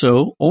does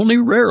so only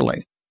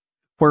rarely,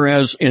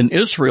 whereas in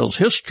Israel's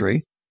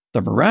history,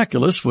 the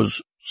miraculous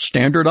was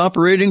standard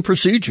operating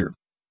procedure.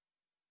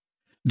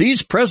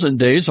 These present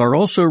days are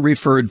also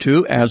referred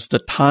to as the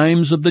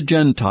times of the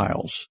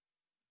Gentiles,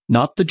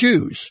 not the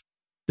Jews.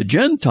 The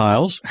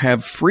Gentiles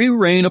have free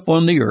reign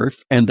upon the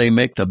earth, and they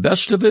make the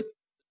best of it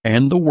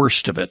and the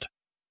worst of it.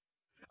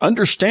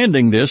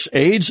 Understanding this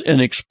aids in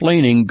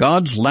explaining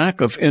God's lack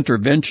of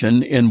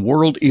intervention in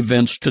world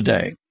events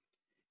today.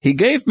 He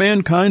gave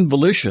mankind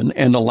volition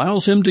and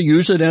allows him to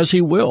use it as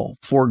he will,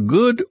 for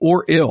good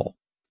or ill.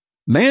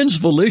 Man's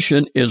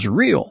volition is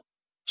real,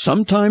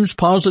 sometimes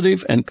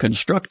positive and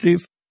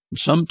constructive,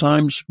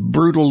 sometimes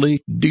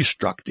brutally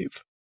destructive.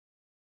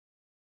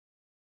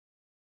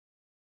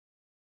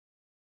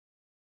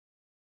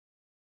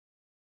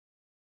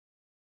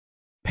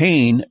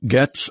 Pain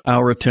gets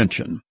our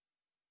attention.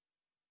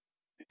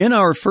 In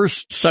our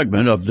first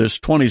segment of this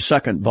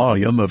 22nd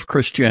volume of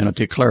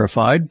Christianity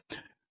Clarified,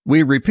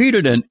 we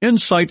repeated an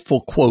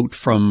insightful quote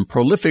from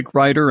prolific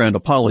writer and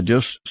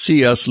apologist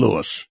C.S.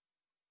 Lewis.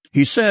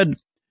 He said,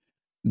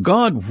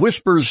 "God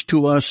whispers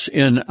to us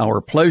in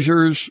our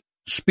pleasures,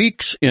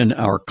 speaks in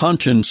our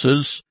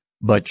consciences,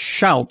 but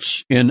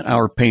shouts in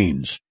our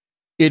pains.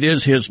 It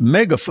is His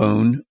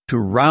megaphone to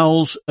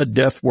rouse a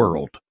deaf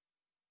world."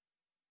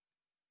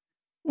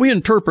 We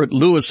interpret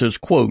Lewis's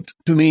quote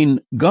to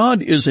mean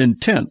God is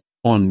intent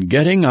on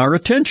getting our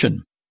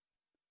attention.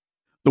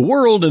 The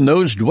world and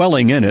those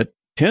dwelling in it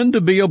tend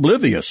to be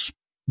oblivious,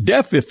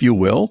 deaf, if you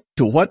will,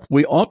 to what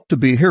we ought to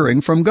be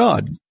hearing from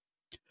God.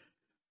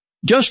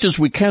 Just as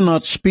we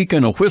cannot speak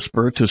in a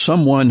whisper to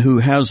someone who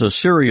has a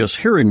serious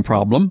hearing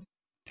problem,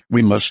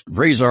 we must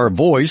raise our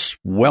voice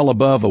well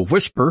above a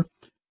whisper,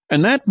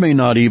 and that may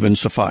not even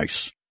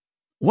suffice.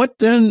 What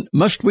then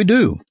must we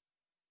do?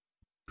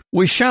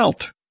 We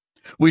shout.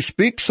 We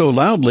speak so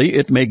loudly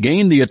it may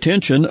gain the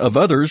attention of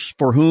others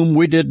for whom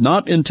we did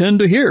not intend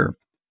to hear.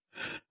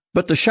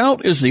 But the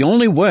shout is the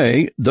only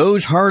way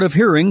those hard of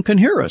hearing can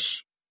hear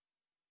us.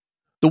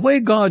 The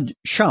way God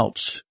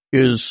shouts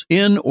is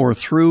in or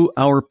through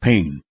our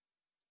pain.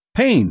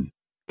 Pain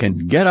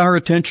can get our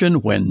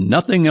attention when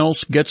nothing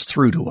else gets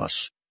through to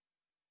us.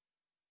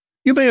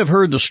 You may have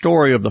heard the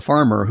story of the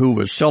farmer who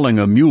was selling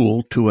a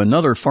mule to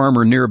another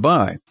farmer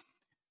nearby.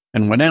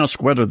 And when asked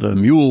whether the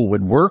mule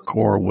would work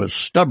or was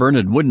stubborn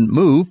and wouldn't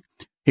move,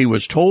 he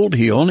was told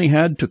he only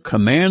had to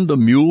command the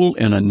mule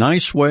in a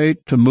nice way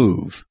to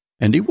move,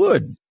 and he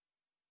would.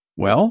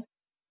 "Well,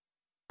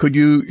 could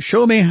you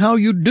show me how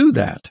you do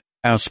that?"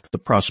 asked the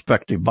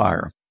prospective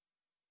buyer.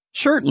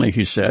 "Certainly,"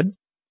 he said.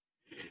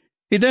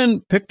 He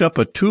then picked up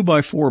a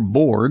 2x4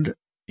 board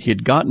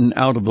he'd gotten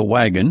out of the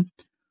wagon,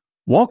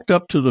 walked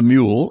up to the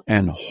mule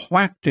and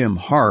whacked him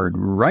hard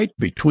right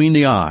between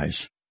the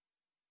eyes.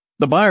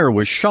 The buyer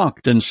was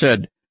shocked and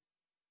said,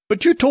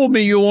 "But you told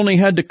me you only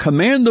had to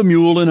command the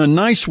mule in a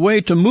nice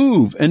way to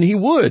move, and he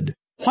would.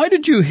 Why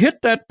did you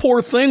hit that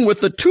poor thing with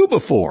the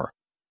 2x4?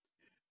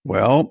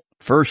 "Well,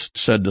 first,"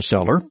 said the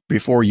seller,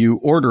 "before you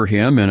order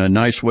him in a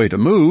nice way to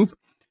move,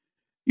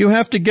 you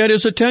have to get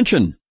his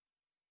attention."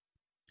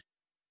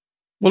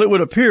 Well, it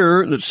would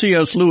appear that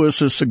C.S.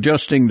 Lewis is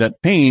suggesting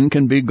that pain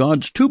can be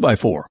God's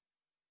 2x4.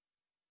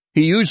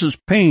 He uses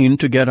pain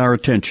to get our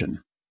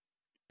attention.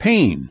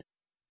 Pain,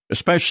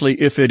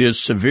 especially if it is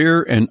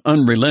severe and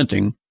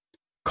unrelenting,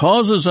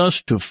 causes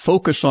us to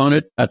focus on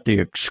it at the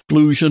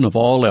exclusion of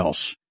all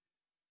else.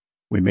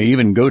 We may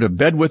even go to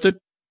bed with it,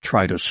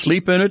 try to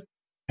sleep in it,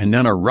 and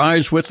then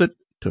arise with it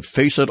to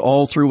face it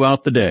all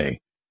throughout the day,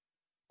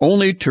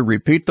 only to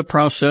repeat the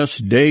process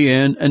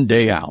day in and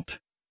day out.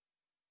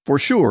 For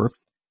sure,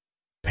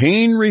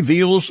 pain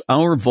reveals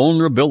our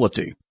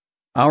vulnerability,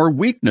 our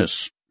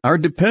weakness, our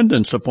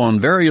dependence upon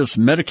various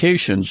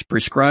medications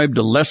prescribed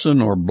to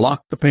lessen or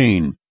block the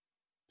pain.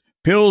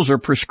 Pills are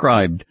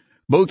prescribed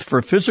both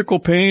for physical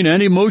pain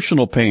and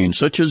emotional pain,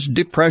 such as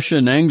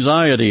depression,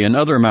 anxiety, and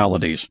other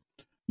maladies.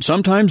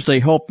 Sometimes they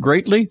help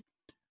greatly,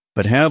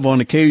 but have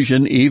on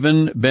occasion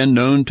even been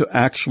known to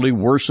actually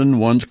worsen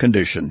one's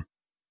condition.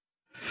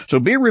 So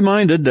be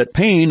reminded that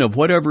pain of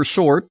whatever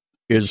sort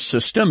is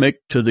systemic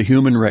to the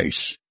human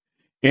race.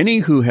 Any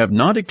who have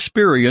not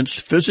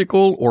experienced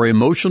physical or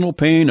emotional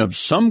pain of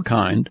some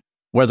kind,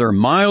 whether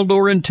mild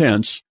or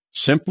intense,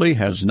 simply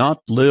has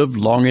not lived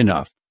long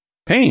enough.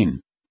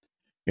 Pain,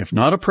 if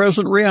not a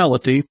present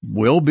reality,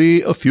 will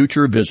be a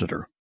future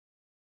visitor.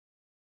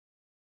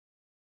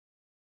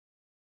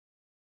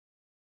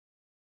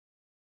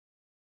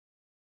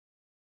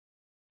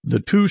 The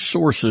two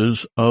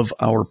sources of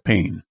our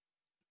pain.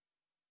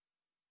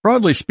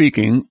 Broadly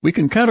speaking, we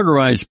can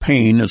categorize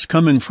pain as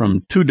coming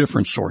from two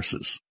different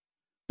sources.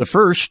 The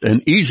first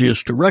and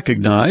easiest to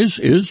recognize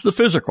is the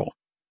physical.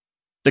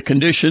 The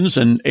conditions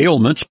and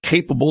ailments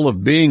capable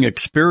of being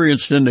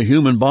experienced in the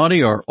human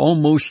body are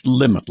almost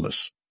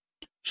limitless.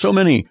 So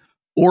many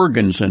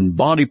organs and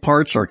body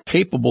parts are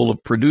capable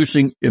of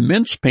producing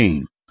immense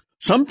pain,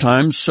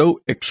 sometimes so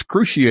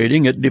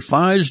excruciating it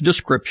defies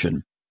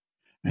description,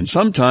 and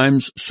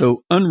sometimes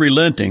so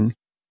unrelenting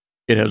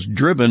it has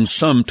driven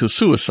some to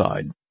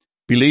suicide,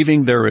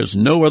 believing there is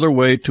no other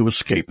way to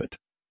escape it.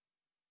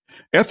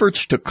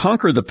 Efforts to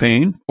conquer the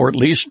pain, or at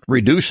least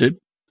reduce it,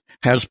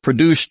 has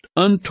produced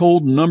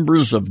untold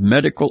numbers of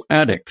medical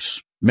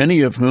addicts,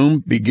 many of whom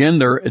begin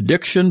their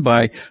addiction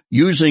by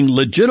using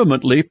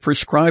legitimately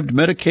prescribed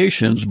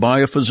medications by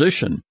a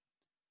physician,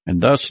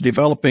 and thus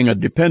developing a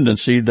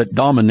dependency that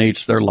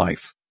dominates their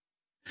life.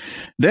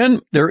 Then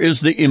there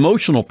is the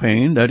emotional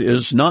pain that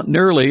is not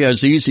nearly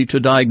as easy to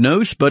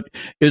diagnose, but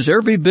is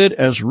every bit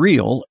as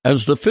real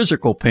as the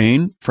physical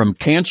pain from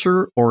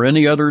cancer or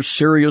any other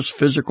serious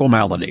physical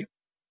malady.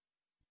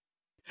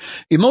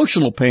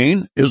 Emotional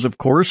pain is, of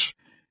course,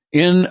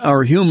 in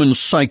our human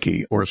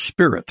psyche or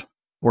spirit,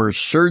 where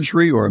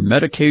surgery or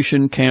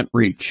medication can't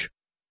reach.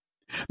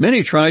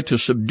 Many try to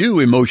subdue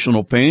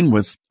emotional pain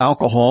with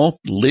alcohol,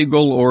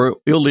 legal or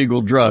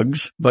illegal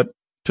drugs, but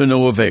to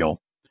no avail.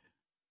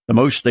 The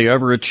most they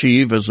ever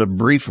achieve is a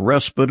brief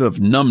respite of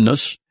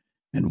numbness,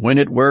 and when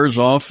it wears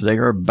off, they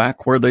are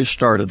back where they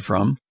started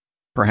from,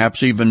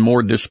 perhaps even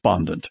more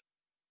despondent.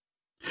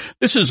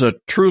 This is a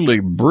truly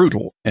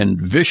brutal and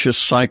vicious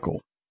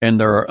cycle, and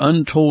there are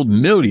untold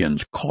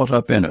millions caught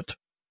up in it.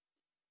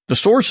 The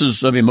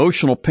sources of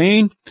emotional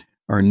pain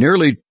are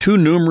nearly too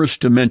numerous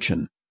to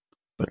mention,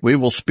 but we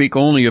will speak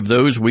only of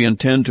those we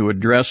intend to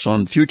address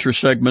on future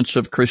segments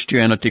of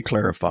Christianity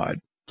Clarified.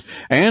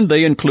 And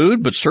they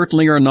include, but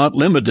certainly are not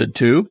limited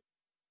to,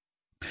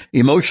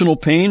 emotional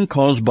pain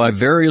caused by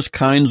various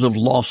kinds of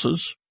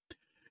losses,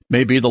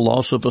 maybe the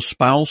loss of a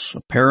spouse,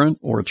 a parent,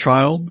 or a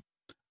child,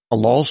 a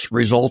loss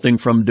resulting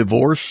from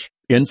divorce,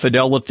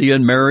 infidelity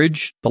in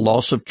marriage, the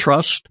loss of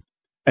trust,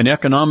 an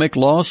economic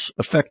loss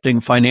affecting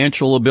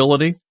financial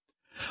ability,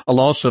 a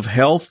loss of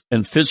health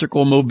and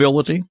physical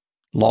mobility,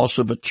 loss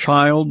of a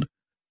child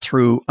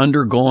through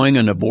undergoing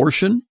an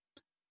abortion,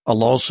 a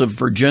loss of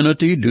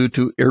virginity due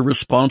to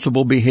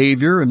irresponsible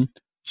behavior and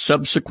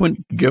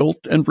subsequent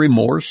guilt and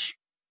remorse,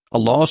 a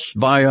loss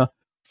via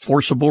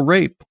forcible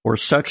rape or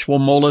sexual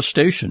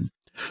molestation,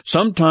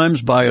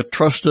 sometimes by a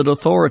trusted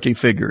authority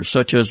figure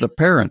such as a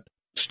parent,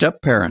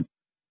 step-parent,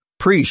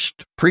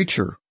 priest,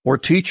 preacher, or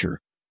teacher,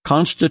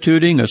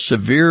 constituting a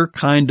severe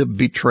kind of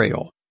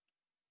betrayal.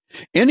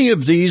 Any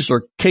of these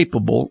are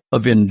capable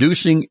of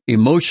inducing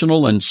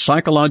emotional and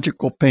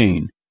psychological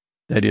pain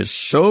that is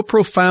so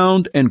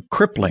profound and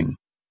crippling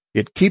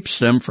it keeps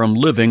them from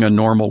living a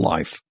normal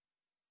life.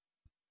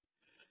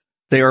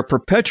 They are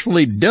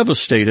perpetually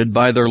devastated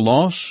by their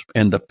loss,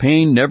 and the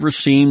pain never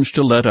seems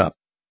to let up.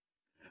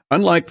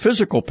 Unlike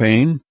physical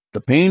pain,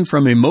 the pain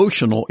from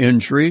emotional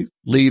injury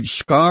leaves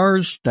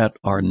scars that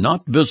are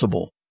not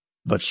visible,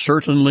 but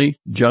certainly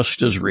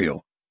just as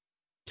real.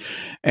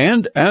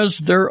 And as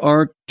there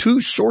are two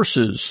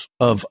sources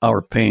of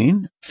our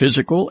pain,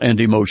 physical and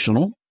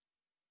emotional,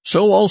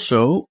 so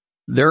also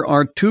there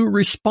are two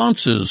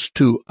responses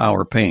to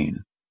our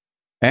pain.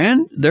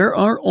 And there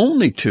are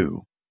only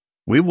two.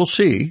 We will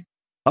see,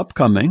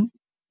 upcoming,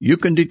 you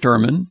can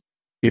determine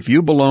if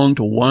you belong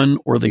to one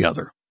or the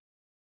other.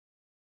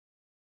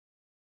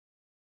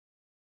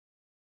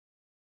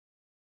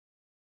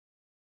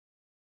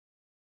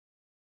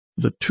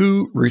 The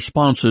two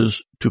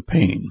responses to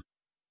pain.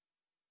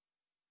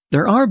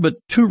 There are but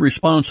two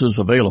responses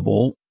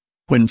available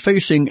when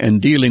facing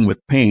and dealing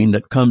with pain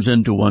that comes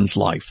into one's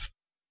life.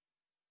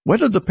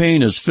 Whether the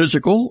pain is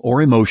physical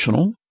or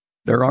emotional,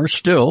 there are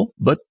still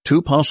but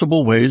two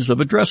possible ways of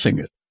addressing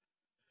it.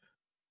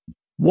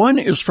 One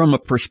is from a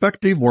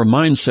perspective or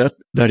mindset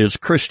that is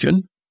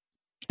Christian,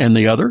 and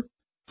the other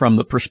from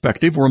the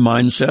perspective or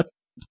mindset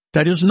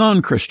that is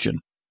non-Christian.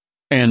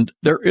 And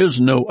there is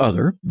no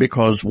other,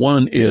 because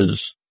one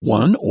is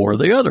one or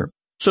the other.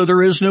 So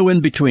there is no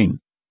in-between.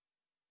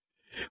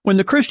 When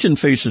the Christian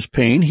faces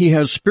pain, he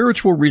has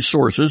spiritual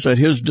resources at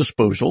his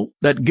disposal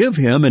that give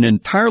him an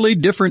entirely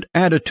different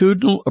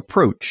attitudinal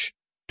approach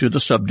to the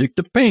subject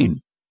of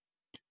pain.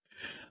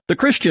 The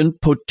Christian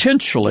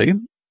potentially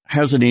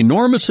has an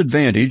enormous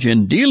advantage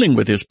in dealing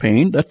with his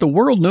pain that the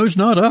world knows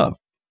not of.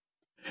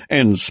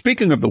 And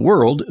speaking of the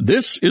world,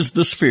 this is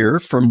the sphere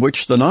from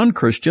which the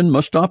non-Christian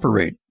must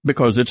operate,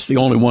 because it's the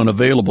only one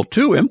available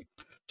to him,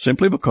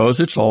 simply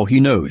because it's all he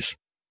knows.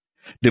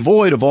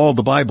 Devoid of all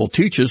the Bible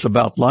teaches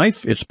about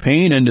life, its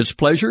pain and its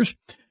pleasures,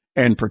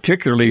 and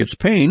particularly its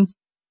pain,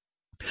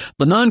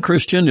 the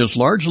non-Christian is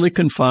largely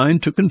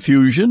confined to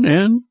confusion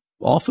and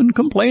often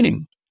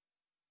complaining.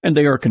 And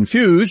they are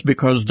confused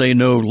because they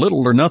know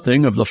little or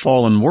nothing of the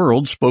fallen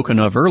world spoken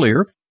of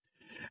earlier,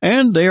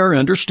 and they are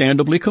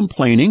understandably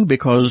complaining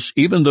because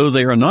even though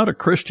they are not a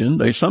Christian,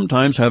 they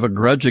sometimes have a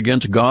grudge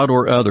against God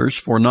or others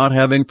for not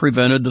having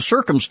prevented the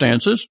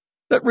circumstances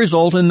that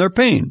result in their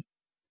pain.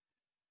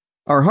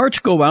 Our hearts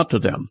go out to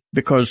them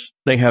because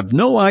they have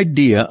no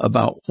idea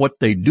about what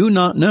they do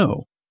not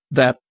know,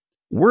 that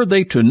were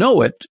they to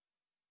know it,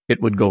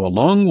 it would go a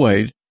long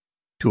way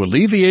to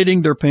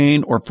alleviating their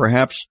pain, or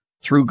perhaps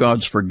through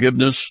God's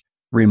forgiveness,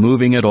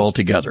 removing it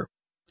altogether.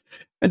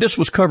 And this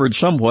was covered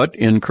somewhat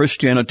in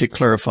Christianity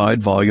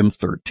Clarified, Volume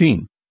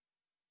 13.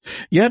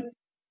 Yet,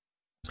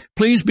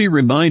 please be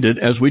reminded,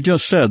 as we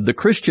just said, the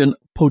Christian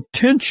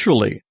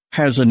potentially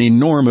has an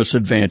enormous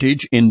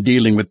advantage in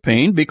dealing with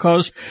pain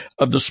because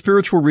of the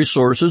spiritual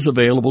resources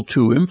available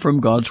to him from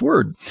God's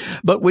Word.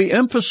 But we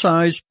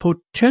emphasize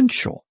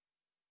potential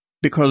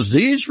because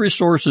these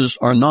resources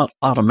are not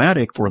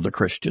automatic for the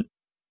Christian,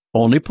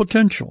 only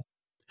potential.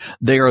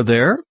 They are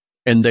there,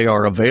 and they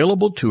are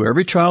available to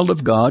every child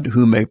of God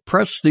who may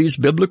press these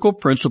biblical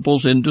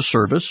principles into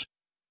service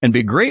and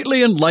be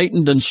greatly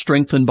enlightened and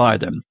strengthened by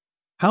them.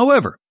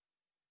 However,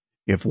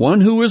 if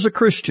one who is a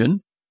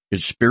Christian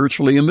is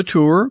spiritually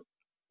immature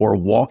or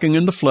walking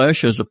in the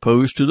flesh as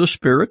opposed to the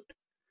Spirit,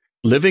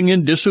 living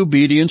in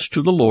disobedience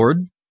to the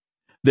Lord,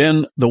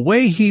 then the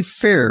way he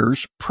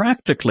fares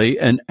practically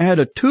and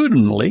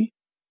attitudinally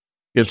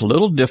is a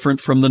little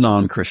different from the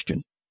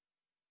non-Christian.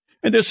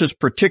 And this is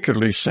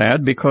particularly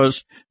sad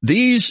because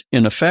these,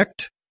 in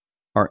effect,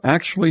 are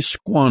actually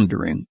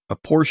squandering a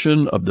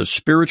portion of the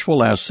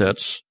spiritual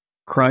assets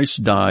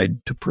Christ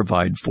died to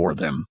provide for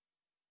them.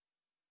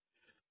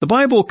 The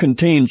Bible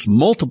contains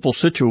multiple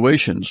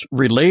situations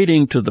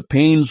relating to the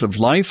pains of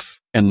life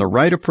and the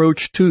right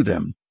approach to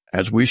them,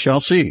 as we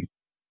shall see.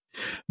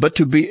 But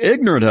to be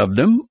ignorant of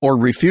them or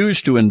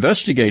refuse to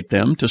investigate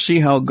them to see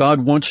how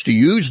God wants to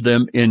use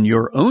them in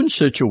your own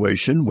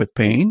situation with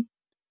pain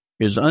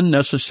is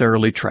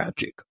unnecessarily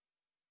tragic.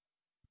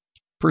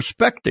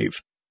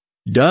 Perspective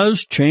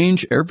does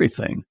change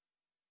everything,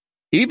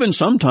 even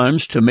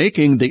sometimes to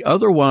making the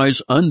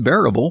otherwise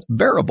unbearable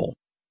bearable.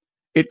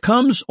 It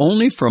comes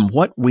only from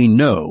what we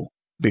know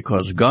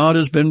because God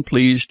has been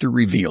pleased to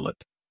reveal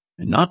it,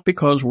 and not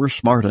because we're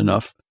smart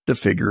enough to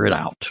figure it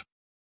out.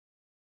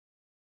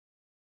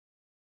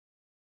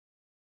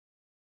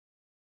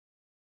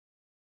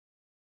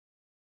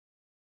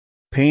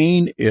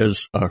 Pain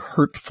is a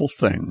hurtful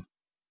thing.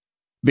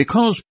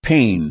 Because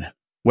pain,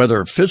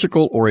 whether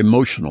physical or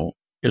emotional,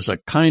 is a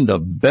kind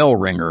of bell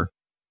ringer,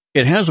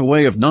 it has a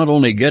way of not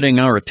only getting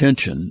our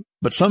attention,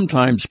 but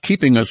sometimes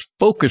keeping us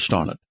focused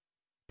on it,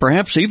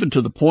 perhaps even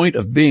to the point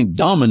of being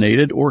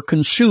dominated or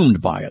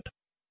consumed by it.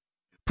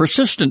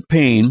 Persistent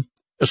pain,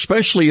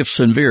 especially if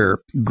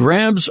severe,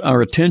 grabs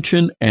our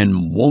attention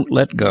and won't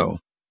let go.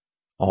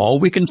 All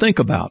we can think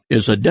about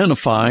is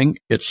identifying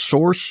its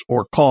source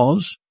or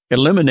cause,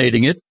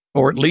 eliminating it,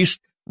 or at least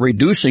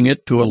reducing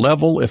it to a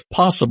level, if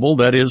possible,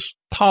 that is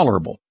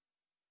tolerable.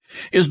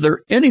 Is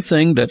there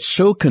anything that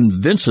so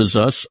convinces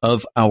us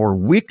of our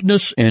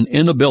weakness and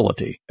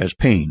inability as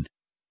pain?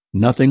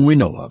 Nothing we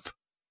know of.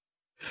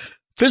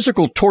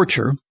 Physical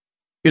torture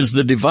is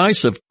the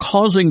device of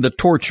causing the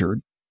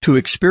tortured to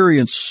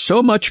experience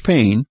so much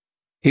pain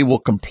he will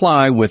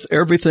comply with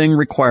everything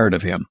required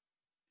of him.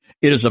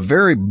 It is a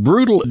very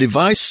brutal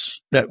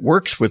device that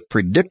works with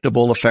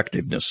predictable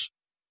effectiveness.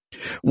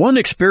 One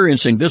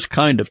experiencing this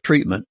kind of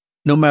treatment,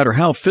 no matter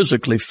how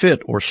physically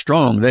fit or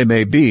strong they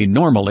may be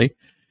normally,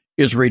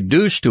 is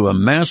reduced to a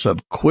mass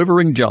of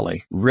quivering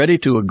jelly, ready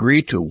to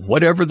agree to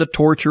whatever the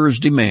torturers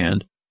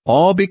demand,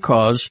 all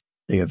because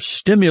they have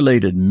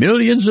stimulated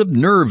millions of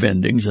nerve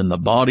endings in the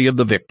body of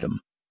the victim.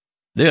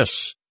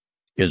 This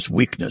is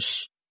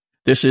weakness.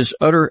 This is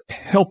utter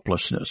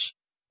helplessness,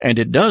 and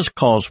it does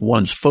cause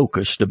one's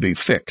focus to be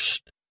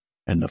fixed.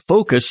 And the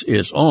focus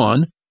is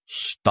on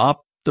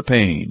stop the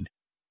pain.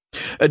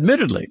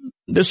 Admittedly,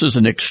 this is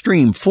an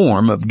extreme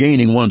form of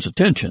gaining one's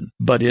attention,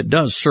 but it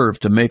does serve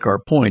to make our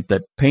point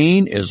that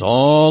pain is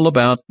all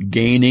about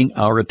gaining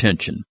our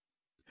attention.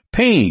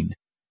 Pain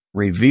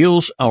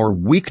reveals our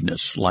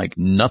weakness like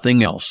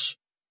nothing else.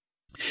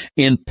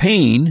 In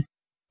pain,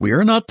 we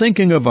are not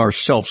thinking of our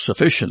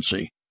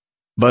self-sufficiency,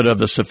 but of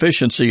the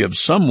sufficiency of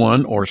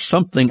someone or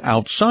something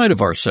outside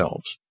of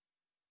ourselves.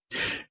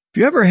 Have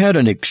you ever had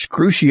an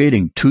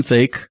excruciating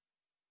toothache?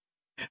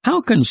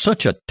 How can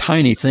such a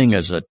tiny thing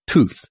as a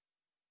tooth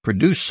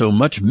produce so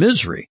much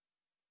misery?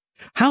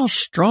 How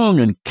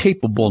strong and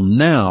capable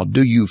now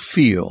do you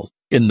feel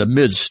in the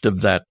midst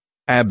of that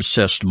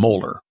abscessed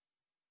molar?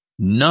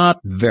 Not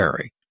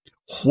very.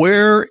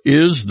 Where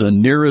is the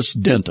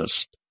nearest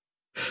dentist?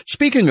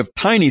 Speaking of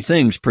tiny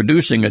things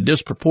producing a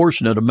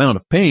disproportionate amount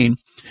of pain,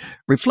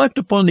 reflect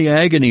upon the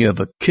agony of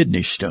a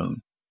kidney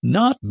stone,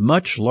 not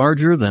much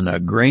larger than a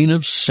grain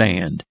of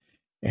sand,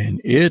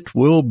 and it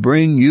will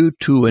bring you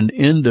to an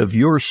end of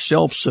your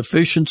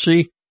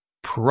self-sufficiency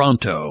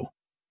pronto.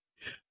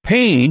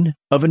 Pain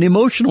of an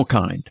emotional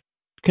kind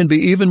can be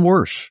even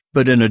worse,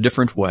 but in a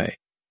different way.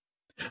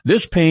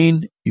 This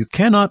pain you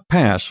cannot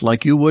pass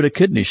like you would a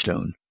kidney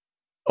stone.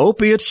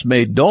 Opiates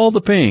may dull the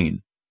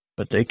pain,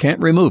 but they can't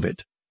remove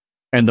it,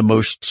 and the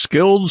most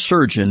skilled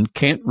surgeon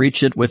can't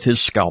reach it with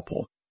his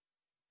scalpel.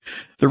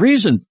 The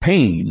reason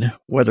pain,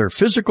 whether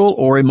physical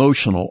or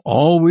emotional,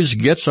 always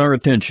gets our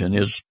attention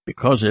is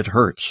because it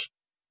hurts.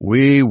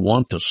 We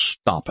want to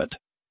stop it.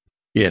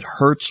 It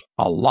hurts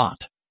a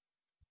lot.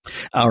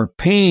 Our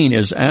pain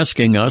is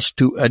asking us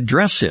to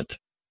address it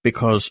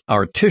because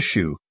our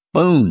tissue,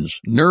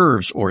 bones,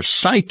 nerves, or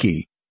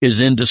psyche is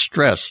in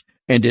distress,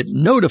 and it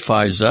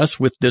notifies us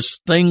with this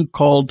thing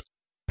called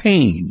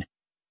pain.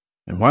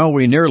 And while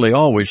we nearly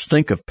always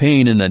think of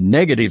pain in a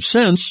negative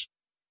sense,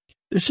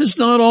 this is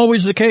not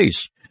always the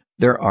case.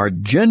 There are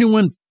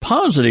genuine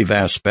positive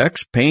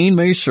aspects pain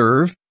may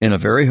serve in a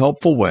very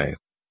helpful way.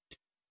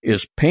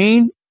 Is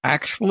pain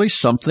actually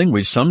something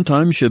we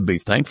sometimes should be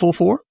thankful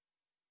for?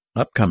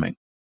 Upcoming.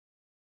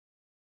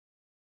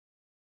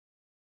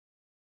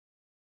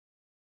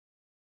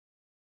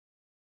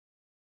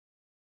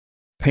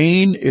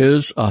 Pain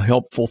is a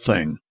helpful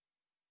thing.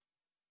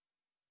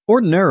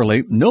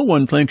 Ordinarily, no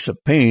one thinks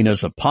of pain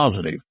as a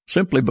positive,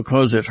 simply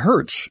because it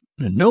hurts,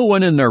 and no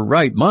one in their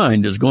right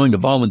mind is going to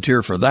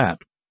volunteer for that.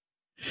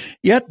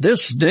 Yet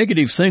this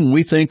negative thing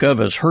we think of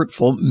as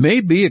hurtful may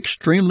be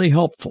extremely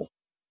helpful,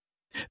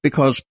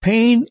 because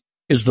pain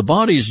is the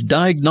body's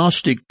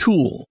diagnostic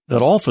tool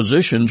that all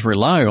physicians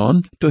rely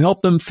on to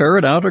help them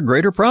ferret out a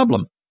greater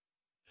problem.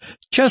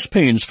 Chest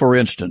pains, for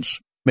instance,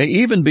 may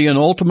even be an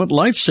ultimate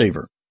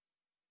lifesaver.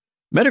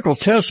 Medical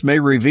tests may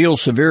reveal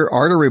severe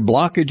artery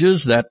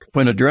blockages that,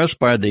 when addressed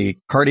by the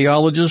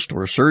cardiologist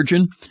or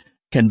surgeon,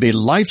 can be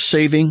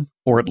life-saving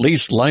or at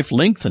least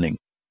life-lengthening.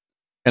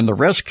 And the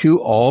rescue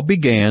all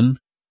began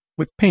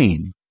with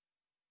pain.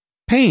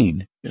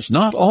 Pain is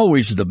not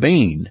always the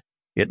bane.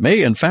 It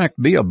may, in fact,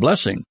 be a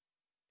blessing.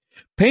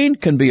 Pain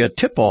can be a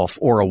tip-off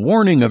or a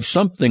warning of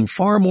something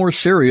far more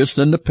serious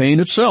than the pain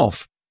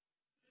itself.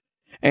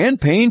 And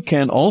pain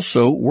can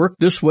also work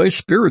this way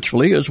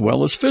spiritually as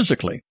well as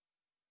physically.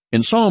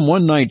 In Psalm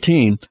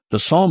 119, the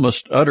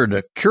psalmist uttered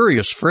a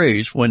curious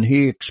phrase when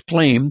he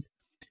exclaimed,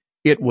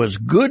 "It was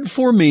good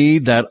for me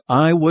that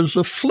I was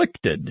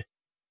afflicted,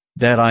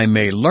 that I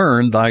may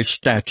learn thy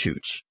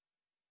statutes."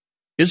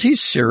 Is he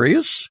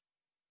serious?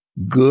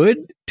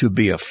 Good to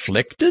be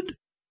afflicted?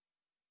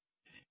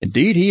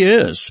 Indeed he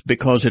is,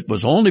 because it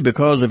was only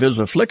because of his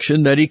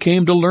affliction that he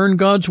came to learn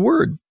God's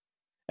word.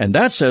 And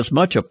that's as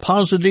much a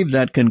positive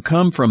that can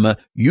come from a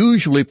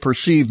usually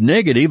perceived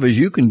negative as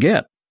you can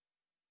get.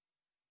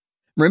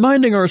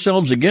 Reminding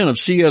ourselves again of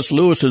C.S.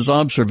 Lewis's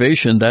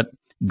observation that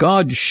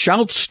God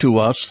shouts to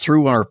us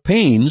through our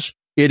pains,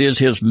 it is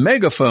his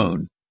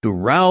megaphone to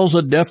rouse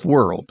a deaf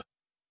world.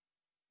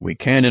 We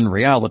can in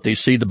reality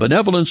see the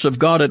benevolence of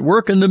God at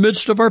work in the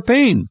midst of our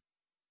pain.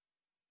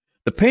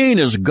 The pain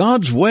is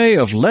God's way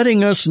of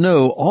letting us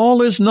know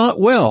all is not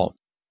well,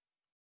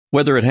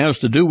 whether it has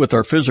to do with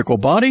our physical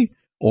body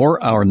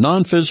or our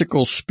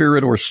non-physical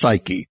spirit or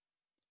psyche.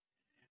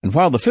 And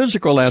while the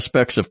physical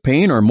aspects of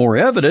pain are more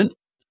evident,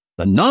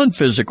 the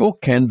non-physical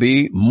can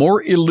be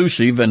more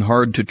elusive and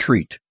hard to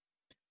treat.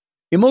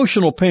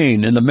 Emotional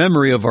pain in the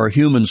memory of our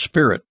human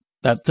spirit,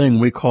 that thing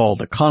we call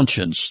the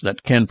conscience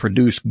that can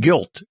produce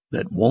guilt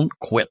that won't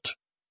quit.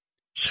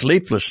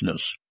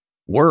 Sleeplessness,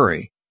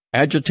 worry,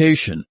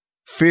 agitation,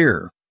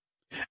 fear,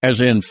 as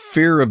in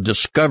fear of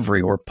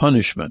discovery or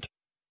punishment,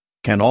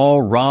 can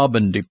all rob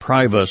and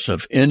deprive us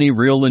of any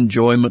real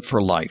enjoyment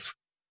for life.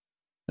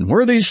 And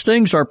where these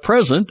things are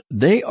present,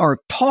 they are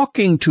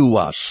talking to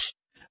us.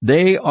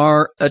 They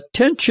are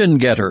attention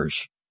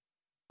getters.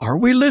 Are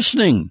we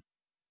listening?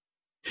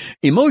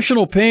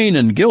 Emotional pain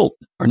and guilt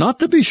are not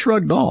to be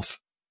shrugged off.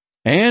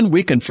 And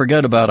we can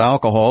forget about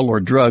alcohol or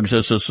drugs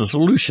as a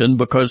solution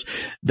because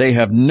they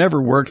have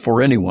never worked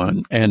for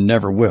anyone and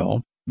never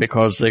will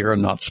because they are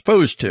not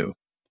supposed to.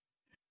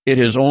 It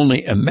is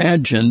only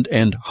imagined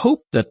and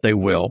hoped that they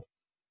will,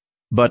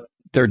 but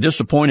their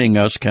disappointing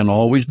us can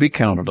always be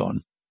counted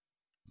on.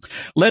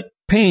 Let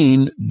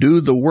pain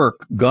do the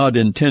work God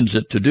intends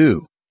it to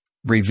do.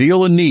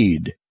 Reveal a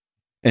need,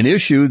 an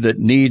issue that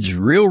needs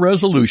real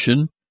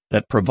resolution,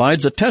 that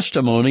provides a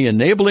testimony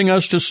enabling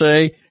us to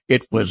say,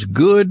 "It was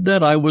good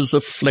that I was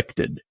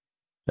afflicted,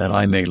 that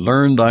I may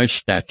learn thy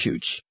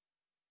statutes."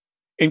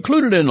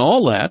 Included in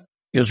all that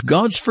is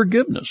God's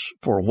forgiveness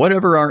for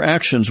whatever our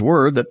actions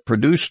were that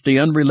produced the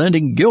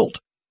unrelenting guilt.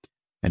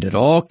 And it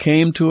all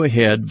came to a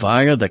head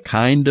via the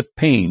kind of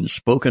pain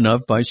spoken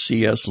of by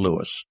C.S.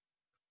 Lewis.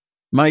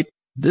 Might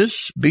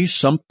this be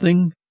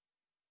something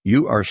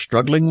you are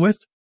struggling with?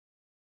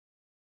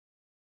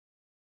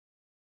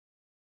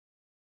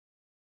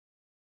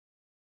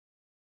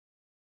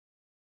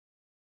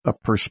 A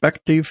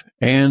perspective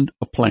and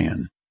a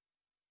plan.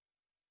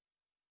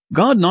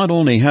 God not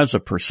only has a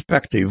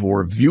perspective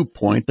or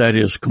viewpoint that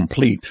is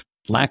complete,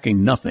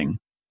 lacking nothing,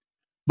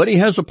 but he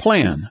has a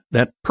plan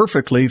that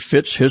perfectly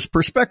fits his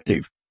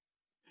perspective.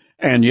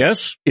 And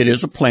yes, it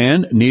is a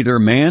plan neither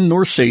man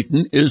nor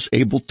Satan is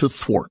able to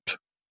thwart,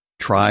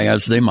 try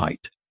as they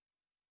might.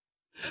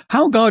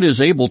 How God is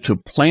able to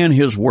plan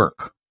his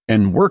work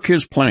and work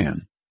his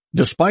plan,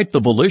 despite the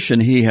volition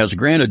he has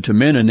granted to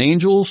men and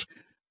angels,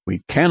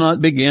 we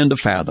cannot begin to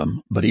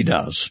fathom, but he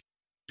does.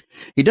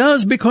 He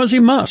does because he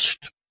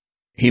must.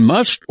 He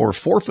must or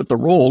forfeit the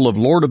role of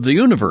Lord of the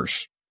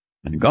universe.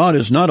 And God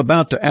is not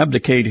about to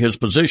abdicate his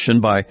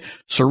position by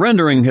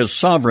surrendering his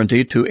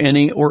sovereignty to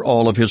any or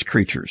all of his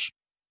creatures.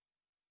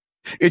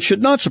 It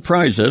should not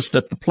surprise us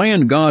that the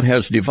plan God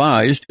has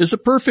devised is a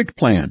perfect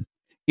plan,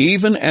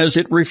 even as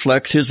it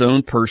reflects his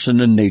own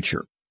person and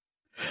nature.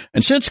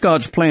 And since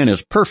God's plan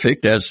is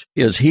perfect, as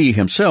is he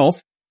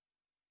himself,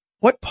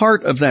 what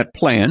part of that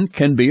plan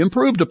can be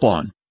improved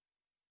upon?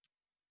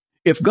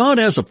 If God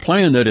has a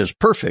plan that is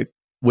perfect,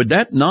 would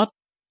that not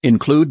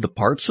include the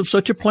parts of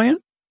such a plan?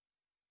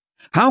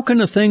 How can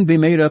a thing be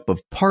made up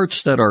of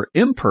parts that are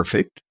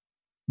imperfect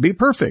be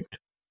perfect?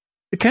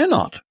 It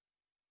cannot.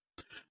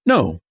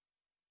 No.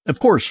 Of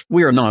course,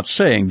 we are not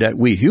saying that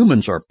we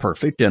humans are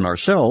perfect in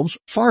ourselves,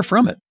 far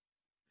from it.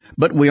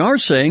 But we are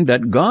saying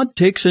that God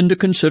takes into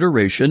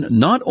consideration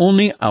not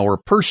only our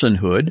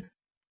personhood,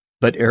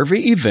 but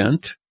every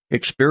event,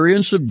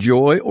 experience of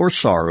joy or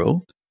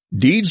sorrow,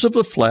 deeds of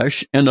the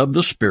flesh and of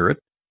the spirit,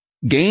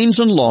 gains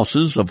and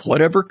losses of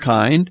whatever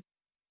kind,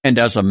 and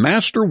as a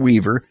master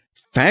weaver,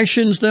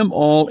 fashions them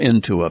all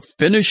into a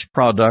finished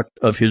product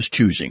of his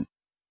choosing.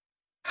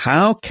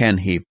 How can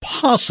he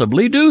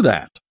possibly do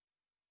that?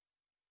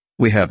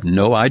 We have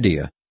no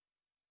idea.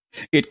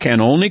 It can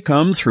only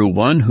come through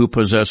one who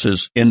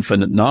possesses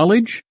infinite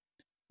knowledge,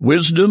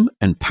 wisdom,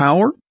 and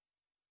power,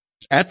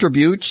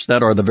 attributes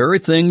that are the very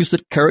things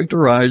that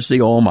characterize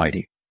the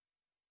Almighty.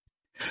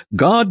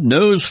 God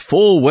knows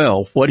full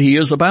well what he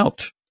is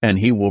about, and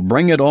he will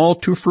bring it all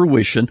to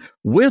fruition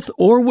with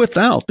or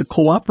without the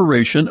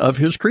cooperation of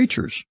his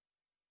creatures.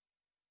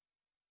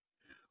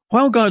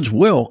 While God's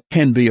will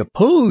can be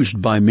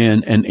opposed by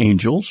men and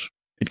angels,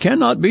 it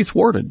cannot be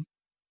thwarted.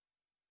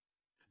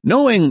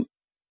 Knowing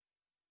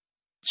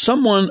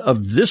someone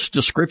of this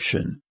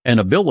description and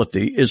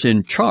ability is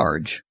in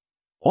charge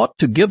ought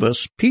to give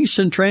us peace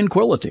and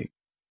tranquility.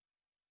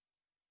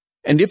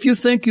 And if you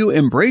think you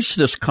embrace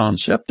this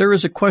concept, there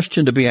is a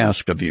question to be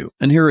asked of you,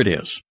 and here it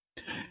is.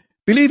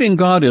 Believing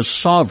God is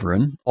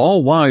sovereign,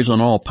 all-wise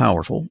and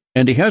all-powerful,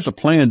 and he has a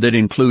plan that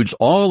includes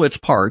all its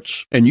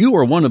parts, and you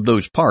are one of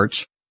those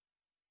parts,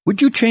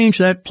 would you change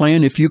that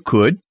plan if you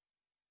could?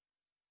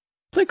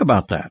 Think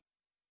about that.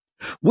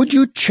 Would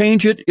you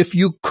change it if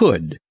you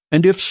could?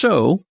 And if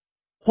so,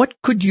 what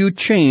could you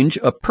change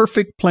a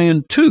perfect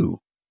plan to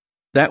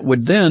that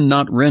would then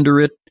not render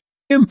it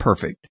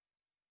imperfect?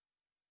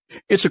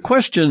 It's a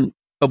question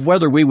of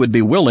whether we would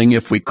be willing,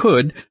 if we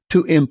could,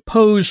 to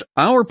impose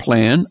our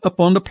plan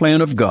upon the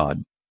plan of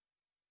God.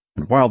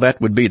 And while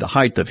that would be the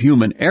height of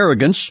human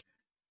arrogance,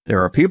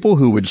 there are people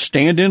who would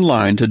stand in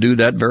line to do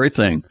that very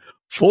thing,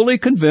 fully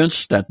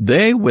convinced that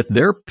they, with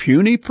their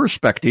puny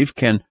perspective,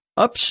 can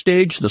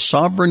upstage the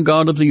sovereign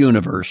God of the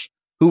universe,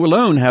 who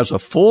alone has a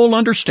full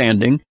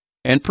understanding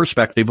and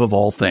perspective of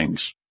all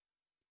things.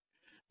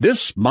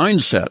 This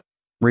mindset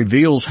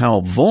reveals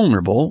how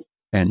vulnerable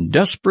and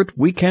desperate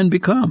we can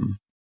become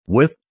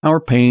with our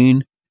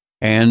pain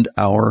and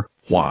our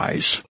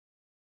whys.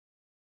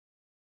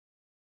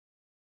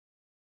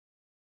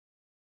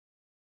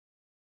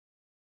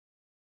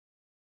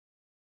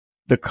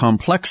 The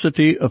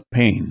complexity of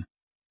pain.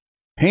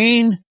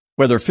 Pain,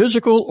 whether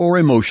physical or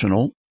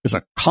emotional, is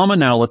a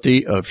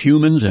commonality of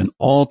humans in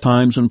all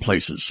times and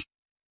places.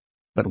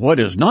 But what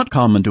is not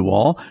common to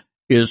all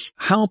is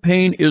how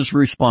pain is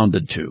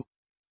responded to.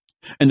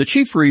 And the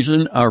chief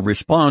reason our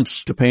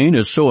response to pain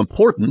is so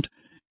important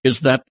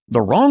is that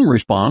the wrong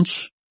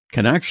response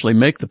can actually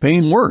make the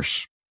pain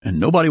worse, and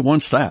nobody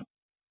wants that.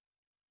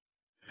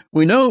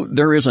 We know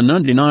there is an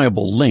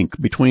undeniable link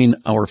between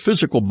our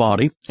physical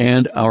body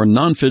and our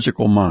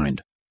non-physical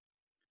mind.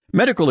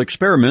 Medical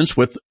experiments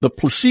with the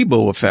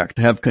placebo effect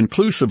have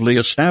conclusively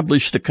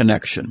established the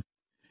connection.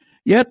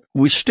 Yet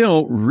we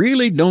still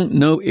really don't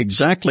know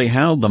exactly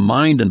how the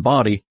mind and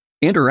body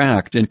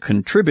interact in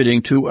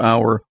contributing to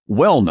our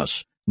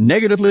wellness,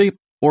 negatively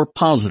or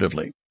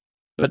positively.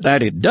 But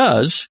that it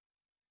does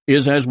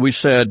is, as we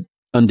said,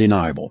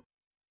 undeniable.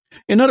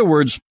 In other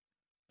words,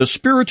 the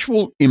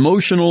spiritual,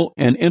 emotional,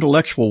 and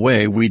intellectual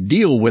way we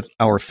deal with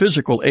our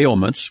physical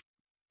ailments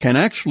can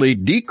actually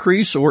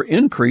decrease or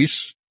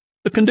increase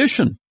the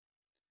condition.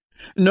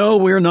 No,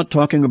 we're not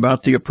talking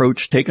about the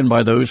approach taken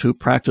by those who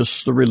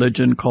practice the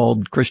religion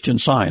called Christian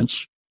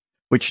Science,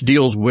 which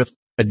deals with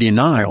a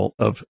denial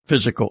of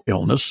physical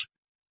illness,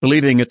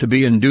 believing it to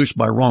be induced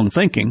by wrong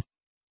thinking.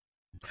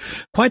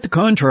 Quite the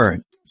contrary,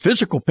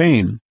 physical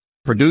pain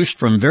produced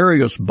from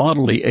various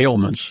bodily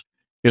ailments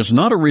is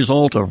not a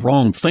result of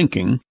wrong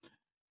thinking.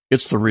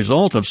 It's the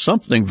result of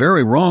something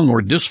very wrong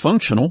or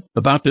dysfunctional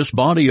about this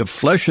body of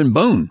flesh and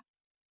bone.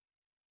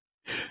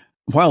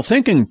 While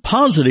thinking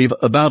positive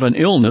about an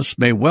illness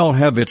may well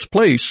have its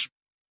place,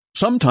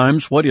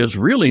 sometimes what is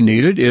really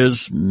needed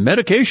is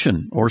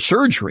medication or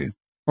surgery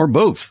or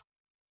both.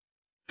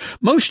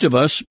 Most of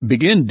us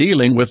begin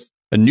dealing with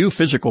a new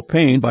physical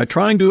pain by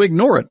trying to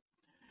ignore it.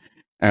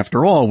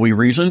 After all, we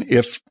reason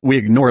if we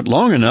ignore it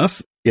long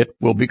enough, it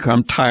will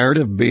become tired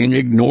of being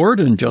ignored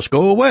and just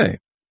go away.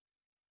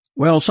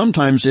 Well,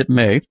 sometimes it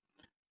may,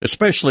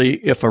 especially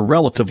if a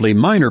relatively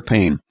minor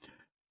pain.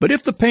 But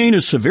if the pain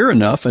is severe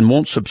enough and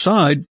won't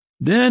subside,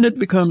 then it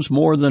becomes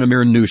more than a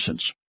mere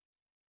nuisance.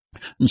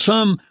 And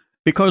some,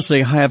 because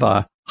they have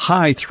a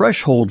high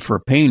threshold for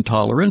pain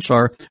tolerance,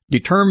 are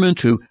determined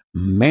to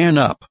man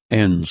up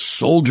and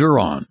soldier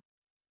on.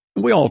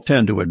 We all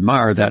tend to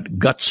admire that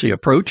gutsy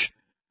approach,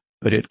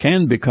 but it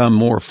can become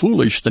more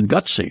foolish than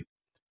gutsy.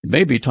 It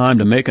may be time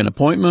to make an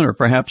appointment or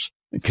perhaps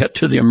get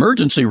to the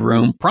emergency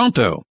room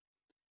pronto.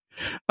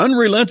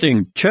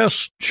 Unrelenting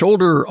chest,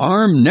 shoulder,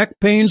 arm, neck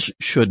pains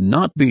should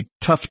not be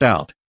toughed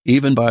out,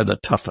 even by the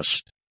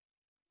toughest.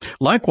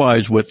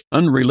 Likewise with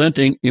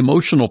unrelenting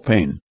emotional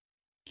pain.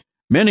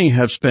 Many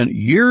have spent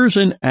years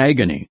in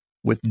agony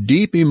with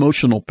deep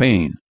emotional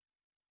pain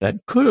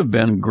that could have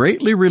been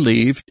greatly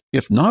relieved,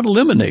 if not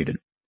eliminated,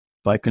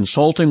 by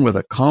consulting with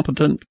a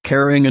competent,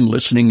 caring, and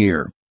listening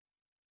ear.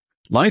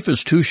 Life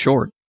is too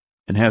short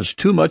and has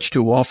too much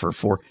to offer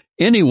for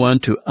anyone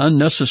to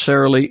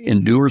unnecessarily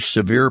endure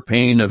severe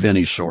pain of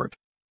any sort.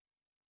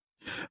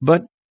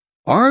 But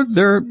are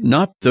there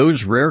not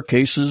those rare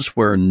cases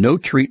where no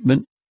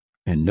treatment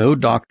and no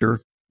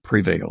doctor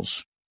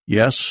prevails?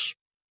 Yes,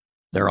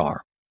 there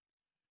are.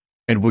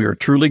 And we are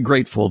truly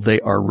grateful they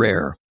are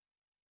rare.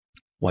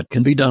 What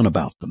can be done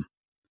about them?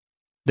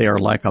 They are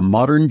like a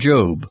modern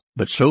Job,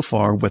 but so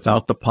far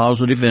without the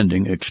positive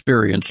ending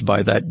experienced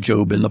by that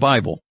Job in the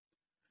Bible.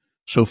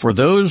 So for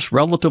those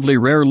relatively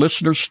rare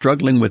listeners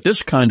struggling with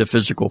this kind of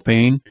physical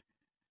pain,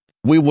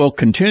 we will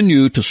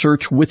continue to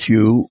search with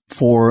you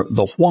for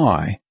the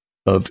why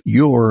of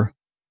your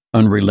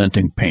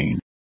unrelenting pain.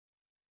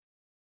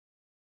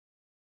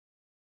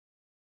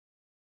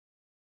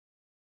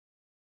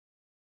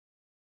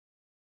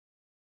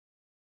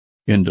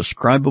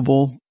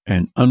 Indescribable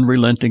and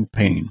unrelenting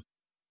pain.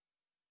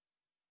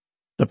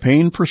 The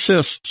pain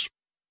persists,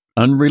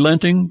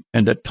 unrelenting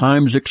and at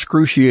times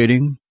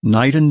excruciating,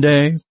 night and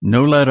day,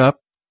 no let up.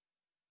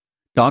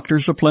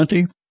 Doctors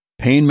aplenty,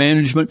 pain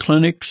management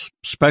clinics,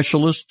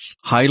 specialists,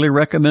 highly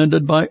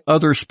recommended by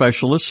other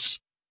specialists,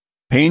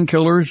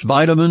 painkillers,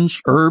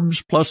 vitamins,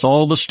 herbs, plus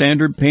all the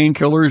standard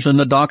painkillers in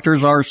the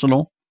doctor's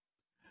arsenal.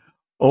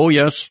 Oh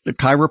yes, the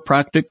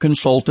chiropractic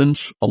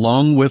consultants,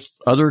 along with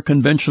other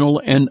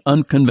conventional and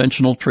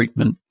unconventional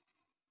treatment.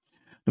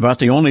 About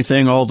the only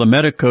thing all the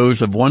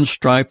medicos of one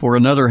stripe or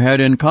another had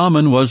in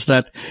common was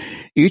that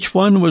each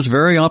one was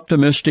very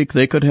optimistic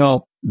they could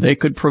help. They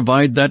could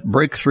provide that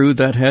breakthrough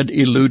that had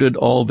eluded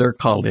all their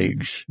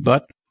colleagues.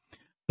 But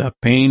the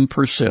pain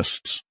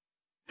persists.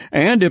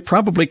 And it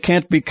probably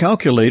can't be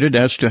calculated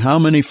as to how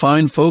many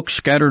fine folks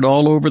scattered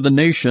all over the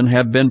nation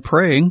have been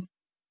praying.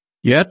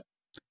 Yet,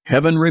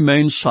 heaven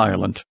remains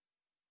silent.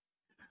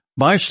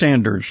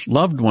 Bystanders,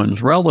 loved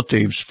ones,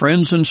 relatives,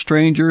 friends, and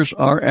strangers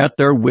are at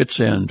their wits'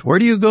 end. Where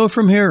do you go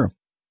from here?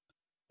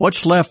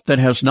 What's left that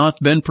has not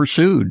been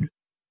pursued?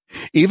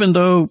 Even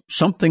though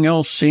something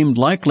else seemed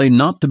likely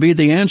not to be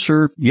the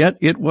answer, yet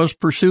it was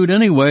pursued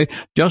anyway,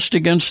 just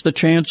against the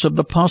chance of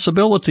the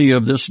possibility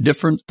of this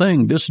different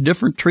thing, this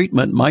different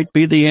treatment might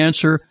be the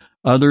answer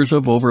others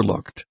have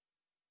overlooked.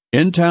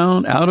 In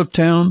town, out of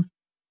town,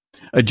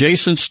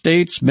 Adjacent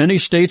states, many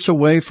states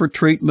away for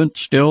treatment,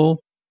 still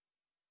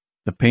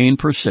the pain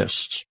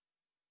persists.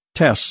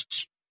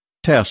 Tests,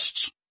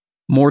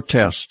 more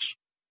tests,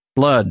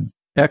 blood,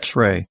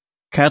 X-ray,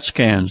 CAT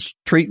scans,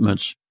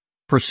 treatments,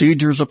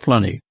 procedures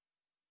aplenty,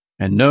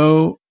 and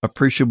no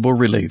appreciable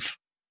relief.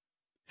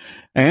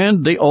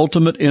 And the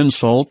ultimate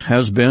insult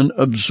has been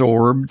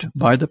absorbed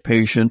by the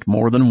patient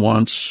more than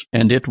once,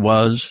 and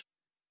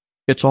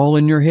it's all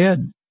in your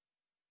head.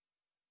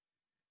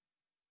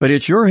 But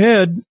it's your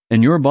head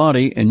and your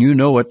body, and you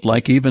know it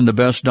like even the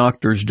best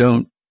doctors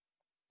don't.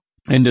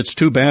 And it's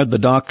too bad the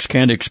docs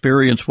can't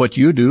experience what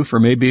you do for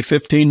maybe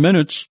 15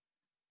 minutes,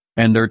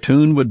 and their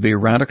tune would be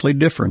radically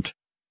different.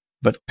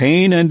 But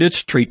pain and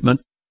its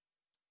treatment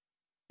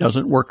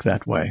doesn't work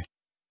that way.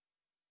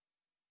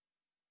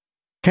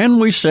 Can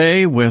we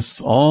say, with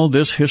all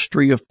this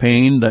history of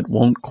pain that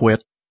won't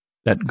quit,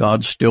 that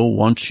God still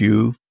wants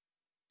you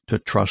to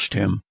trust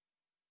Him?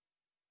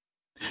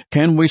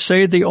 Can we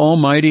say the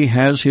Almighty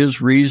has His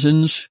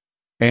reasons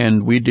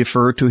and we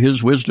defer to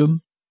His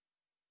wisdom?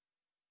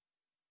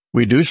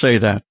 We do say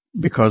that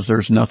because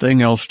there's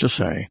nothing else to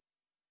say.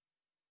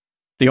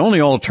 The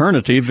only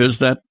alternative is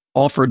that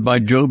offered by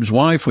Job's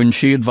wife when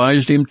she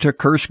advised him to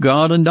curse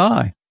God and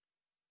die.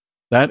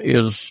 That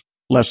is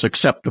less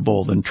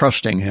acceptable than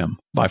trusting Him,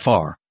 by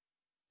far.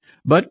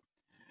 But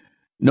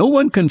no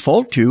one can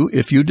fault you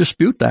if you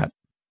dispute that.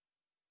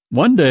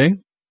 One day,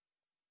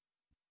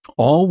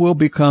 all will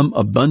become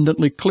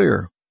abundantly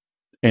clear,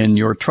 and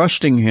your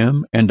trusting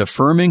Him and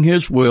affirming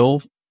His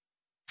will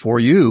for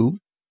you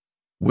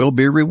will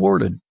be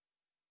rewarded.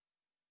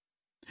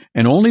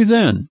 And only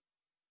then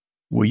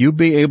will you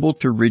be able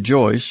to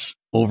rejoice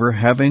over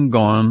having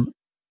gone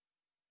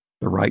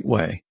the right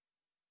way.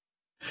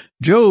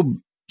 Job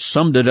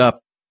summed it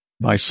up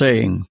by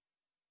saying,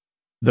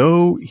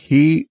 "Though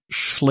He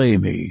slay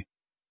me,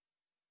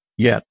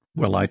 yet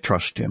will I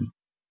trust Him."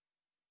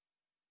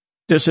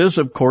 This is,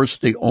 of course,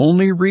 the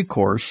only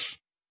recourse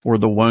for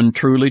the one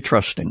truly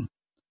trusting.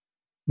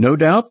 No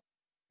doubt,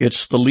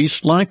 it's the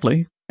least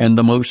likely and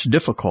the most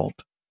difficult,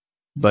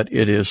 but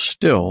it is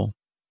still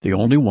the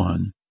only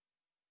one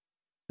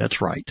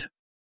that's right.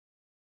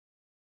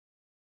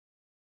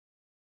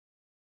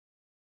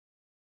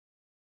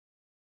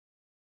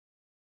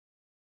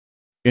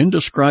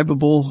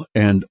 Indescribable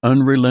and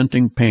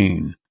Unrelenting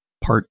Pain,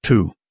 Part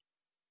 2.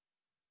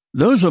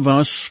 Those of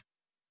us,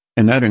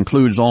 and that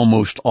includes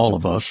almost all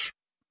of us,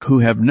 who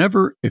have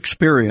never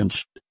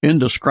experienced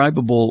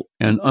indescribable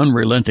and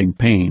unrelenting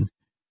pain,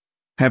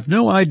 have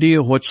no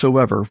idea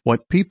whatsoever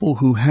what people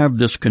who have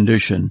this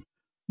condition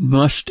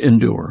must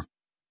endure,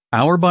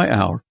 hour by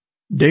hour,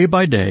 day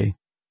by day,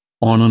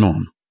 on and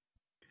on.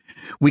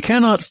 We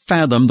cannot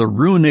fathom the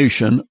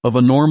ruination of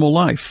a normal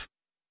life.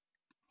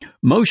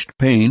 Most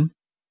pain,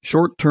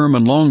 short-term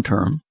and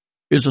long-term,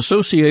 is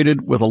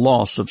associated with a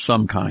loss of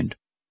some kind.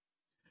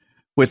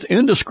 With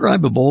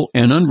indescribable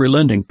and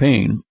unrelenting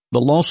pain, the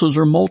losses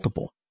are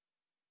multiple.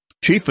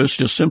 Chiefest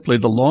is simply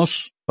the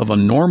loss of a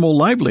normal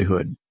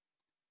livelihood.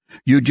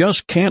 You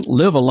just can't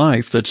live a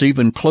life that's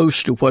even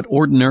close to what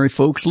ordinary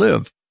folks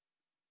live.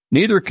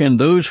 Neither can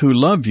those who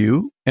love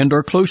you and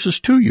are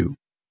closest to you.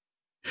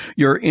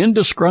 Your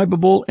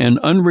indescribable and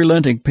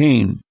unrelenting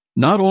pain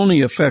not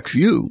only affects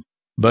you,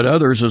 but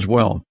others as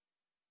well.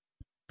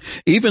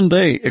 Even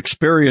they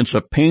experience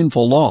a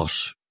painful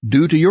loss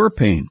due to your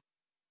pain.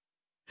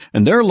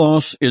 And their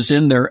loss is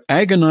in their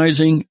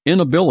agonizing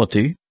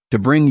inability to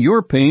bring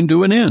your pain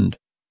to an end.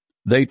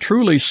 They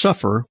truly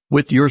suffer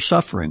with your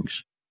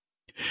sufferings.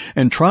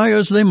 And try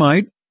as they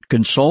might,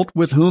 consult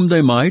with whom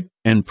they might,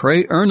 and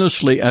pray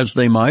earnestly as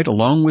they might,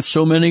 along with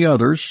so many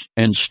others,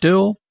 and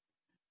still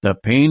the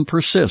pain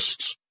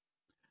persists.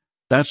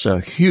 That's a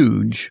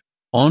huge,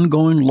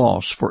 ongoing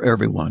loss for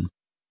everyone.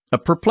 A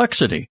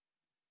perplexity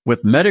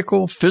with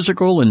medical,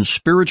 physical, and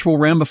spiritual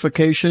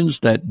ramifications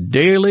that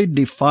daily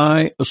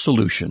defy a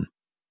solution.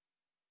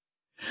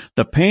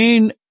 The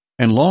pain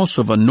and loss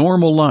of a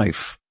normal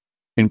life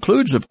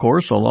includes, of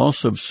course, a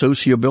loss of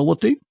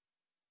sociability.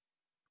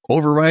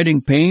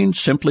 Overriding pain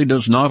simply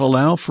does not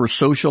allow for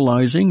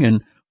socializing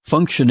and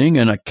functioning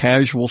in a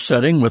casual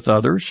setting with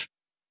others.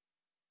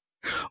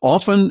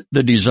 Often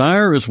the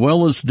desire as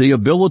well as the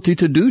ability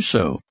to do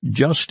so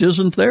just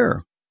isn't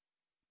there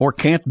or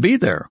can't be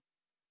there.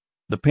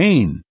 The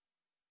pain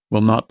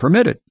will not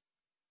permit it.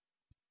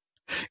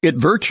 It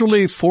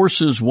virtually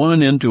forces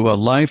one into a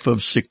life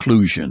of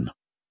seclusion.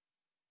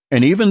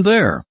 And even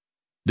there,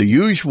 the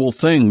usual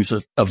things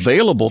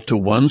available to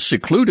one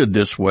secluded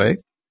this way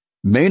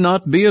may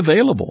not be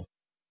available.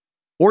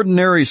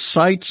 Ordinary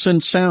sights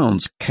and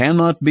sounds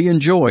cannot be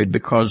enjoyed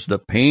because the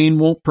pain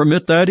won't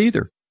permit that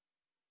either.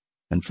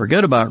 And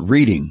forget about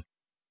reading.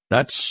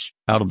 That's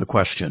out of the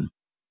question.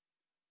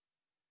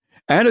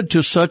 Added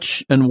to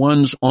such an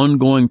one's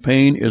ongoing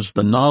pain is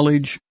the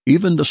knowledge,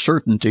 even the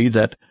certainty,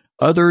 that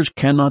others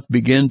cannot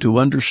begin to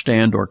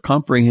understand or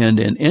comprehend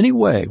in any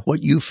way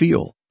what you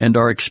feel and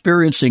are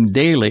experiencing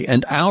daily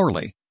and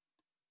hourly.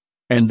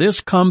 And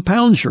this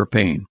compounds your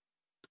pain,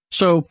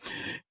 So,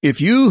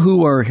 if you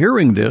who are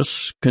hearing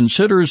this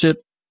considers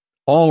it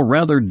all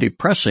rather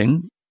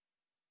depressing,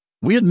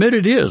 we admit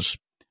it is.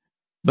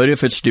 But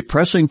if it's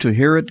depressing to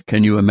hear it,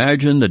 can you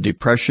imagine the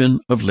depression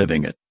of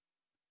living it?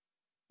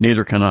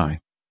 Neither can I.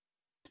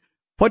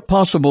 What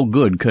possible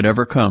good could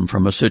ever come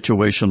from a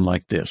situation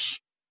like this?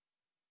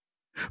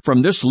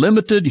 From this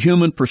limited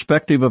human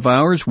perspective of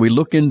ours, we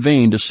look in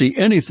vain to see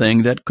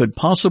anything that could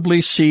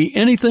possibly see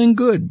anything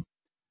good,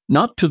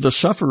 not to the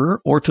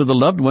sufferer or to the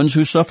loved ones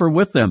who suffer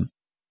with them.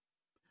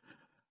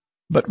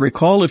 But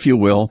recall, if you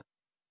will,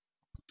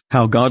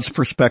 how God's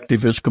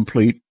perspective is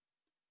complete,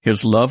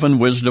 His love and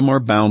wisdom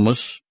are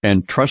boundless,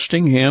 and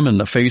trusting Him in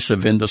the face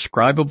of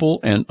indescribable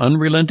and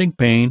unrelenting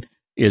pain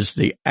is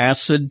the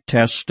acid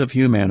test of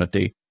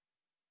humanity.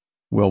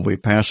 Will we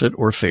pass it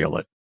or fail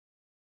it?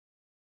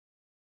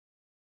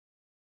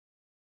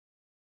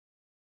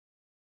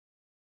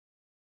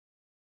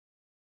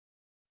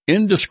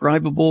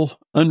 Indescribable,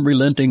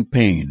 Unrelenting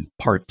Pain,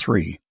 Part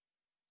 3.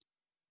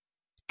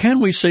 Can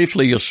we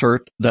safely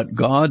assert that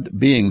God,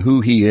 being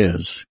who He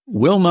is,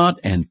 will not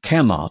and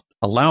cannot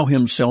allow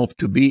Himself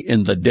to be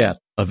in the debt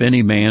of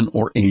any man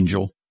or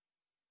angel?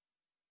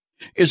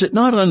 Is it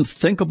not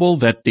unthinkable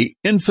that the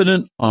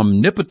infinite,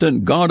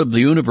 omnipotent God of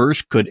the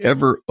universe could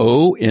ever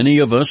owe any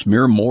of us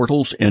mere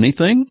mortals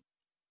anything?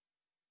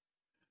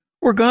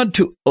 Were God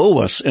to owe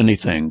us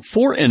anything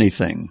for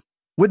anything,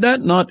 would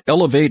that not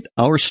elevate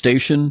our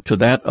station to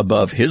that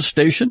above His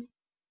station?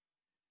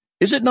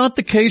 Is it not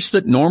the case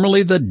that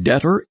normally the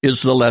debtor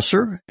is the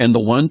lesser, and the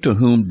one to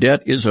whom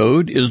debt is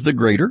owed is the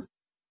greater?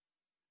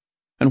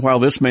 And while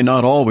this may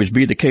not always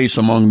be the case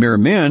among mere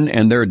men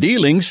and their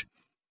dealings,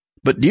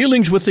 but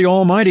dealings with the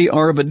Almighty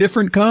are of a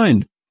different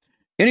kind.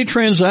 Any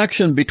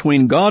transaction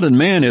between God and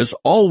man is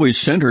always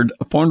centered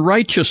upon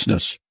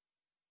righteousness.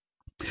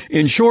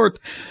 In short,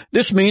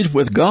 this means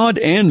with God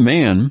and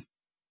man,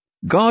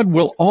 God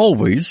will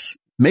always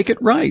make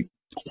it right,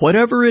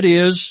 whatever it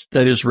is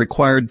that is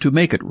required to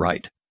make it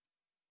right.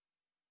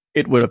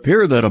 It would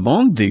appear that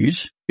among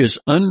these is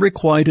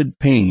unrequited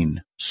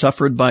pain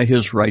suffered by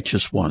His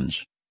righteous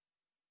ones.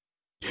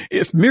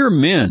 If mere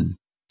men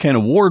can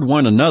award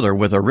one another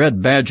with a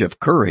red badge of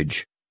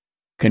courage,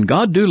 can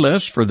God do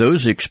less for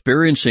those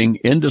experiencing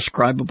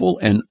indescribable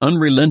and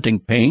unrelenting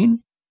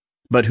pain,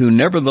 but who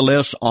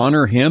nevertheless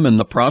honor Him in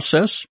the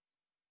process?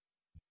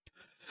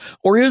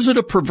 Or is it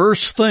a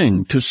perverse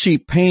thing to see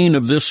pain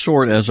of this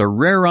sort as a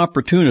rare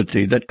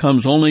opportunity that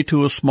comes only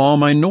to a small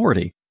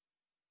minority?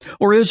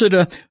 Or is it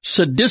a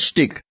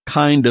sadistic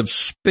kind of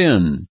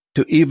spin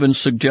to even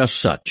suggest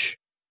such?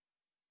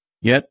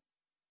 Yet,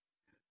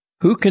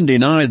 who can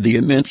deny the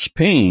immense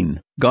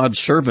pain God's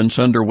servants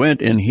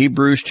underwent in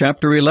Hebrews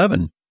chapter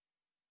 11?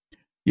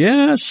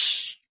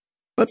 Yes,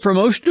 but for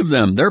most of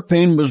them, their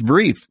pain was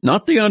brief,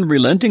 not the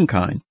unrelenting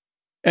kind.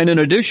 And in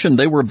addition,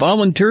 they were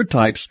volunteer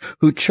types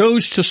who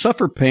chose to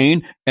suffer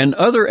pain and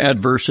other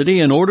adversity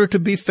in order to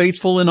be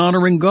faithful in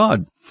honoring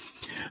God.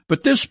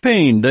 But this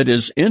pain that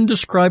is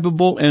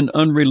indescribable and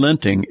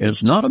unrelenting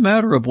is not a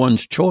matter of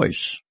one's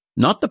choice,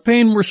 not the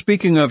pain we're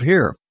speaking of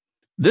here.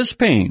 This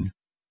pain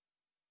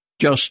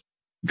just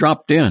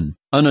dropped in,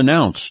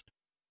 unannounced,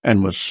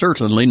 and was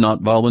certainly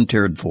not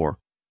volunteered for.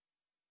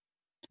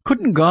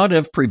 Couldn't God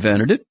have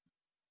prevented it?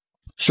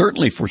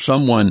 Certainly for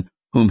someone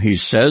whom He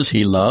says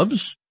He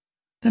loves.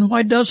 Then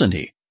why doesn't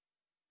He?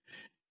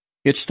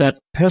 It's that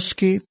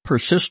pesky,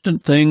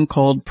 persistent thing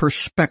called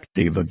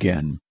perspective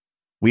again.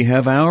 We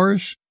have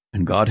ours,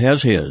 and God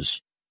has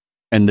His,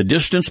 and the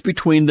distance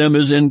between them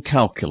is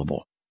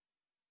incalculable.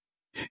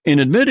 In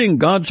admitting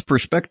God's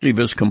perspective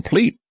is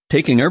complete,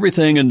 taking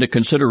everything into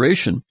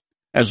consideration,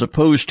 as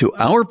opposed to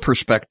our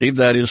perspective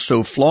that is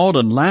so flawed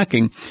and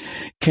lacking,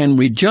 can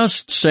we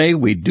just say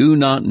we do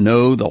not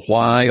know the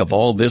why of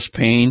all this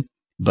pain,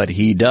 but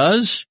He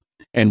does,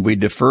 and we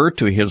defer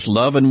to His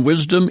love and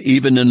wisdom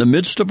even in the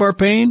midst of our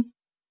pain?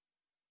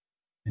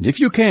 And if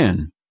you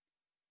can,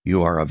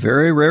 you are a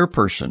very rare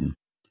person.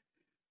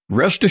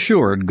 Rest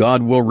assured,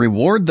 God will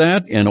reward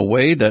that in a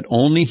way that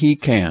only He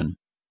can.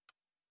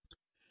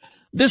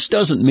 This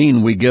doesn't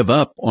mean we give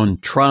up on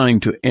trying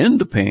to end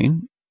the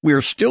pain. We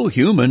are still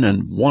human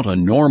and want a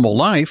normal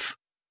life.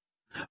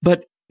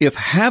 But if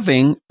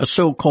having a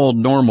so-called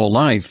normal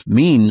life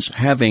means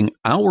having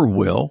our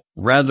will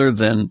rather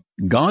than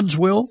God's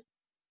will,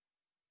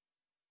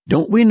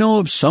 don't we know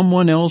of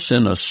someone else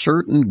in a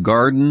certain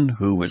garden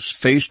who was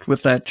faced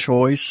with that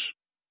choice?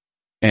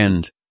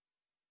 And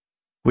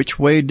which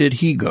way did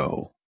he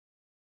go?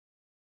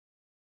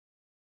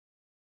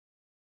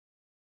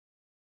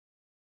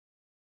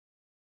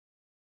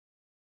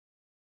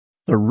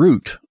 The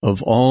root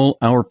of all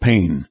our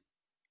pain.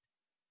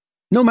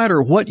 No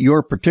matter what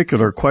your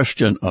particular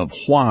question of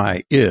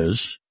why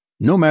is,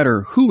 no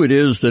matter who it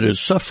is that is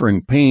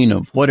suffering pain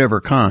of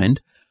whatever kind,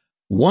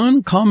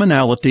 one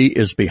commonality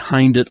is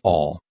behind it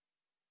all.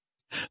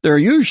 There are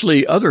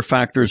usually other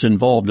factors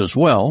involved as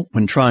well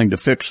when trying to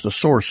fix the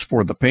source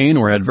for the pain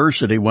or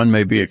adversity one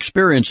may be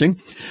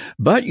experiencing,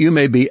 but you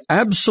may be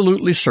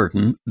absolutely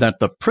certain that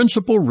the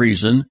principal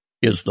reason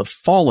is the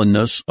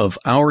fallenness of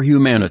our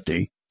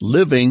humanity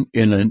living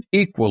in an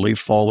equally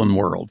fallen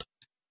world.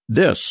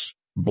 This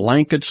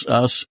blankets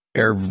us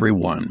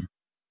everyone.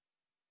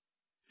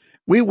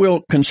 We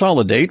will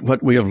consolidate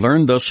what we have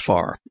learned thus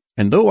far,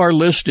 and though our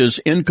list is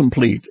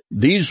incomplete,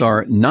 these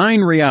are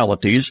 9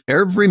 realities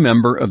every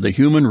member of the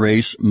human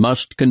race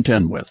must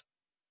contend with.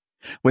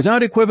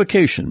 Without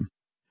equivocation,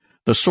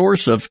 the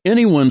source of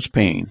anyone's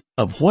pain,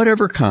 of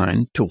whatever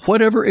kind, to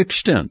whatever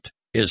extent,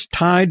 is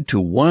tied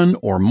to one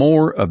or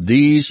more of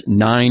these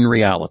 9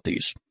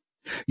 realities.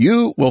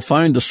 You will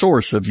find the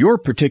source of your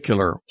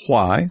particular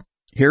why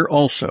here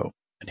also,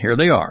 and here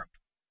they are.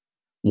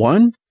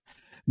 1.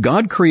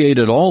 God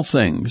created all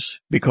things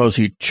because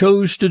He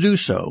chose to do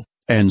so,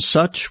 and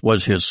such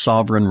was His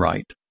sovereign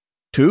right.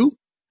 2.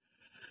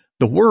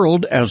 The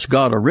world as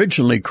God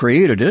originally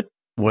created it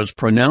was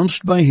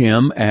pronounced by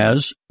Him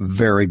as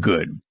very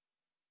good.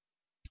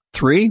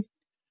 3.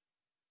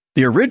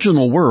 The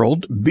original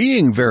world,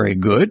 being very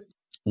good,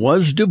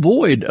 was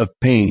devoid of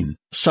pain,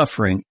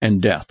 suffering,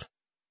 and death.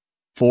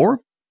 4.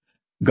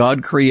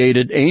 God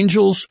created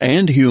angels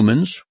and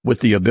humans with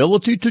the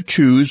ability to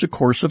choose a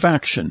course of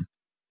action.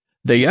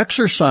 They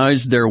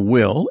exercised their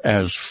will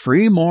as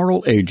free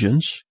moral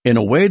agents in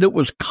a way that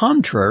was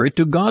contrary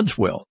to God's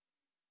will,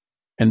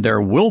 and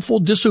their willful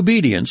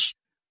disobedience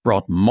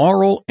brought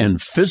moral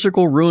and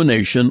physical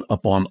ruination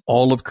upon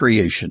all of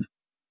creation.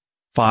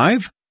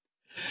 5.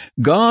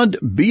 God,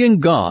 being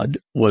God,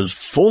 was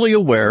fully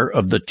aware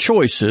of the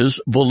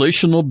choices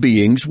volitional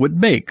beings would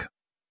make,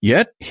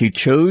 yet He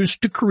chose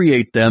to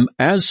create them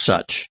as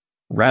such,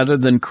 rather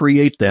than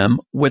create them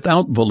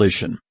without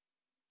volition.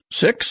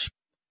 6.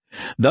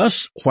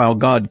 Thus, while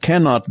God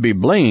cannot be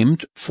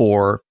blamed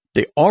for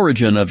the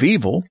origin of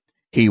evil,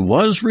 He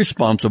was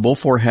responsible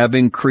for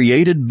having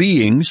created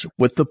beings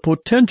with the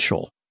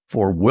potential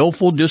for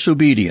willful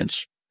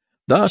disobedience,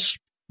 thus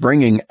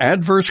bringing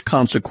adverse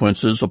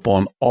consequences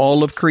upon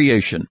all of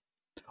creation,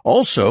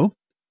 also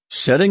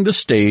setting the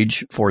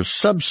stage for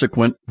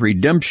subsequent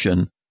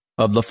redemption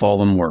of the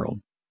fallen world.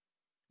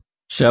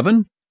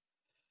 7.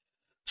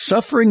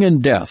 Suffering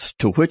and death,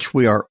 to which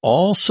we are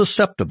all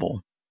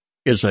susceptible,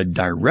 is a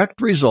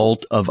direct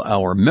result of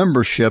our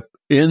membership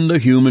in the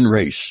human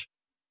race.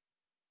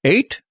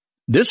 8.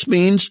 This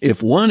means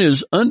if one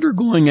is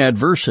undergoing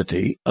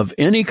adversity of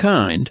any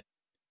kind,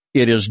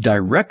 it is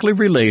directly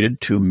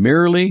related to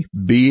merely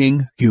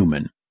being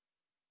human.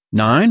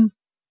 9.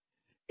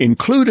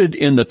 Included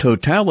in the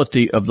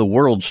totality of the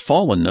world's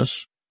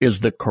fallenness is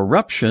the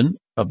corruption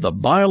of the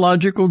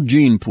biological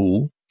gene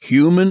pool,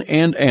 human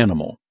and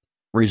animal,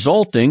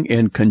 resulting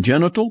in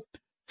congenital,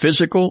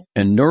 physical,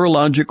 and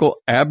neurological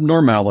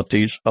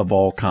abnormalities of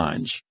all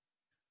kinds.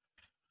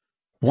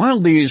 While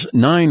these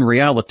 9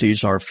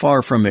 realities are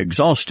far from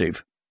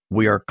exhaustive,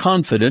 we are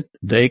confident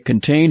they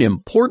contain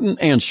important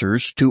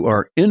answers to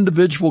our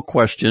individual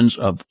questions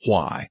of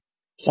why.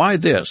 Why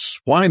this?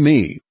 Why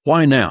me?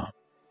 Why now?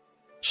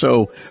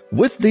 So,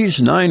 with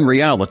these 9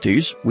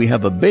 realities, we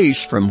have a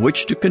base from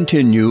which to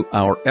continue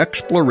our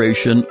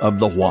exploration of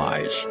the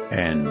whys,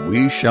 and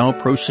we shall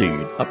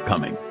proceed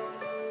upcoming.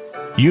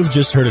 You've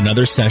just heard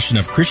another session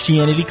of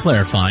Christianity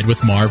Clarified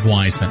with Marv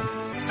Wiseman.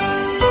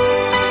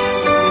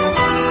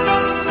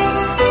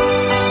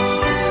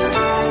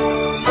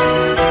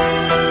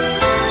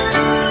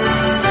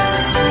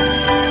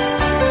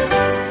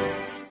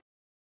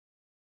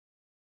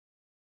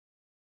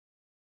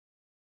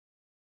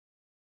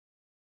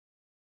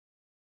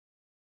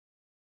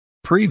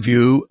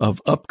 Preview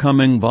of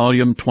upcoming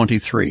Volume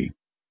 23.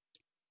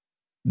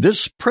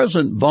 This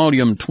present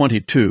Volume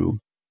 22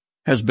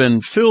 has been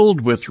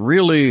filled with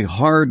really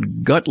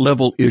hard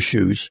gut-level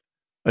issues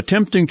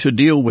attempting to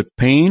deal with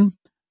pain,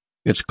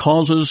 its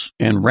causes,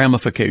 and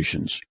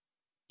ramifications.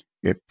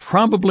 It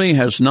probably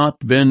has not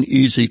been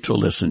easy to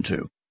listen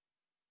to.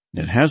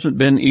 It hasn't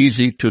been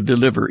easy to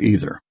deliver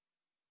either.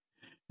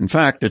 In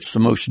fact, it's the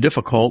most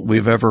difficult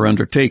we've ever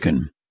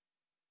undertaken.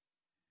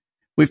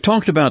 We've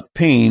talked about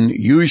pain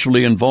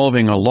usually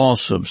involving a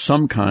loss of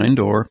some kind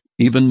or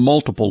even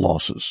multiple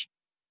losses.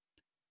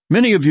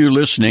 Many of you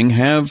listening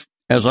have,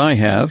 as I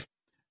have,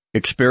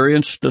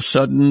 experienced the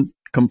sudden,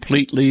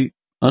 completely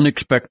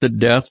unexpected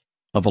death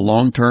of a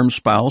long-term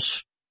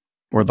spouse,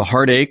 or the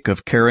heartache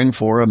of caring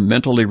for a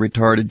mentally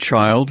retarded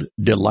child,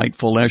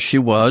 delightful as she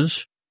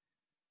was,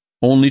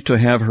 only to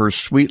have her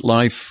sweet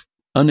life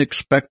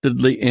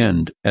unexpectedly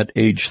end at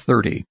age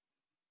 30.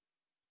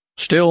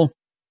 Still,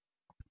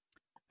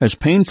 as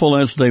painful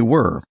as they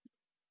were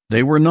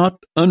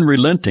not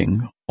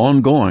unrelenting,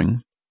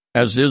 ongoing,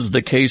 as is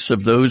the case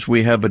of those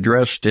we have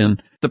addressed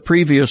in the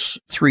previous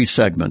 3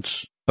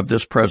 segments of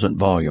this present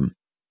volume.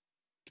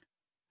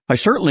 I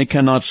certainly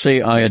cannot say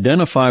I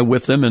identify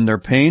with them in their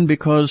pain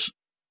because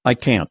I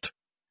can't.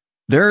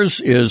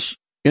 Theirs is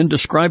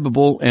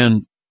indescribable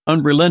and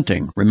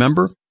unrelenting,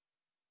 remember?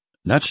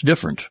 That's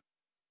different.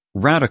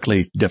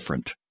 Radically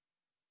different.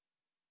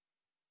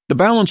 The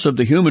balance of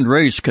the human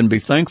race can be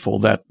thankful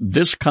that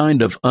this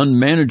kind of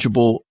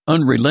unmanageable,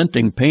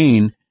 unrelenting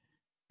pain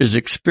is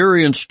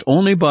experienced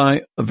only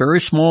by a very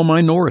small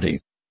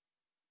minority.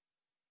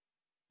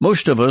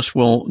 Most of us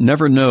will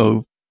never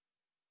know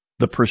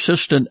the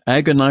persistent,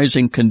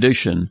 agonizing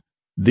condition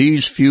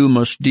these few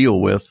must deal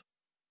with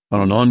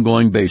on an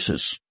ongoing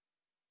basis.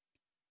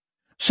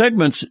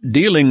 Segments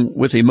dealing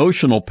with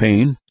emotional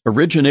pain,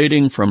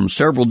 originating from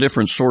several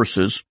different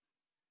sources,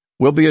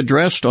 will be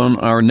addressed on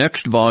our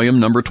next volume,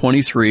 number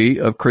 23,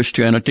 of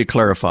Christianity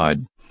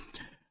Clarified.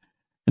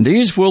 And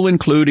these will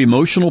include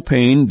emotional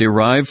pain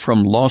derived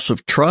from loss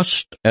of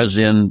trust, as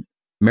in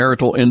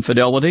marital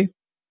infidelity,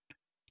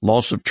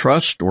 loss of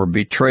trust or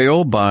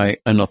betrayal by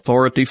an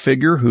authority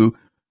figure who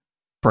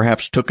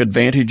perhaps took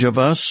advantage of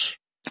us,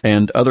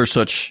 and other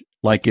such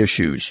like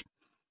issues.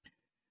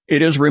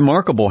 It is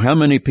remarkable how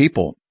many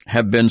people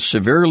have been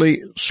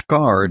severely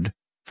scarred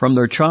from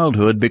their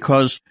childhood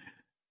because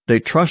they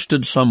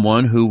trusted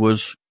someone who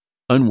was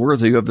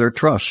unworthy of their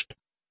trust.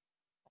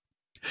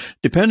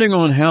 Depending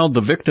on how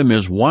the victim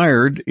is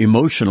wired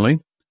emotionally,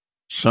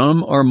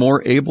 some are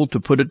more able to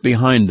put it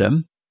behind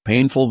them,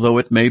 painful though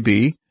it may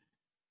be,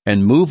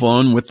 and move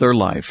on with their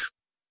life.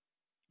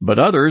 But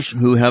others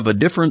who have a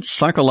different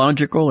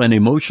psychological and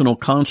emotional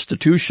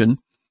constitution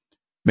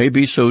may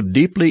be so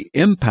deeply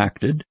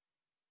impacted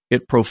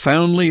it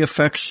profoundly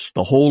affects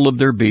the whole of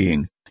their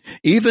being,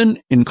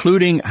 even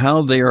including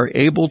how they are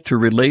able to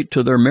relate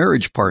to their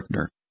marriage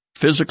partner,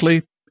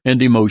 physically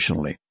and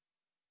emotionally.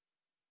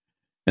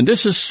 And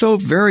this is so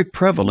very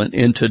prevalent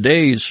in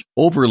today's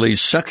overly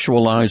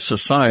sexualized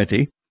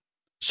society,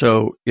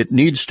 so it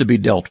needs to be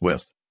dealt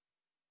with.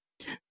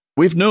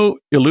 We've no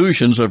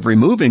illusions of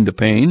removing the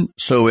pain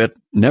so it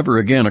never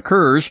again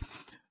occurs,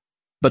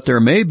 but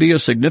there may be a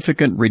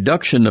significant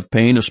reduction of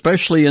pain,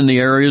 especially in the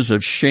areas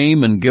of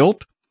shame and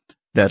guilt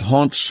that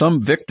haunt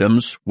some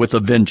victims with a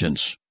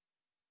vengeance.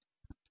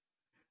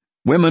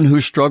 Women who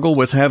struggle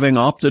with having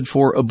opted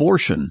for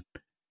abortion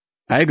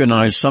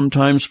agonize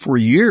sometimes for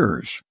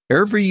years.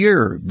 Every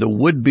year, the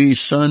would-be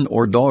son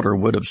or daughter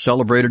would have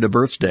celebrated a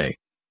birthday,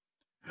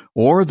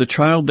 or the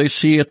child they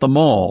see at the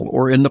mall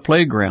or in the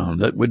playground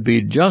that would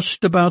be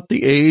just about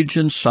the age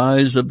and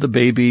size of the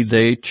baby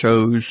they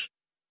chose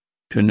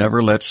to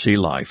never let see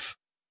life.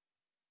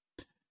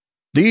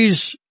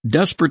 These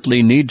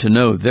desperately need to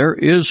know there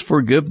is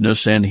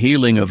forgiveness and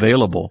healing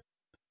available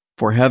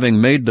for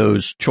having made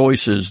those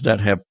choices that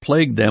have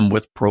plagued them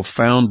with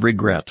profound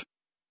regret.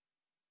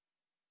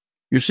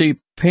 You see,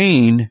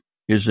 pain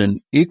is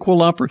an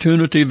equal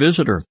opportunity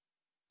visitor.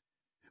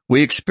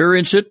 We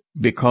experience it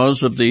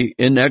because of the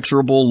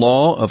inexorable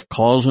law of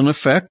cause and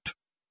effect,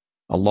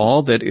 a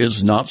law that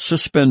is not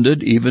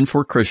suspended even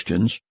for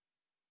Christians.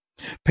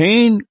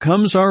 Pain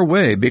comes our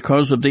way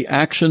because of the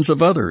actions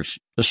of others,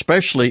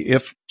 especially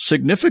if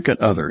significant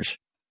others.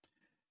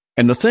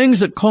 And the things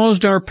that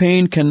caused our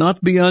pain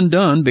cannot be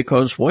undone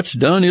because what's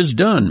done is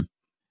done.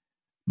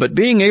 But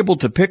being able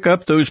to pick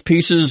up those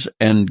pieces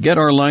and get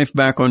our life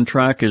back on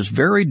track is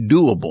very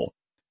doable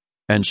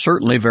and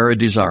certainly very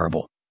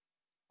desirable.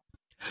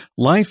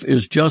 Life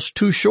is just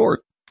too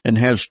short and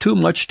has too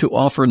much to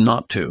offer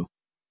not to.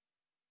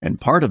 And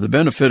part of the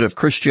benefit of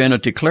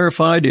Christianity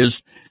Clarified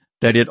is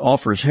that it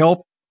offers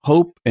help,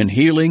 hope, and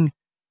healing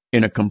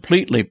in a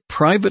completely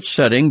private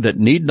setting that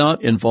need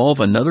not involve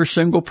another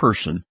single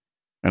person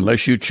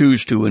unless you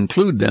choose to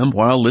include them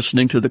while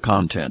listening to the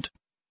content.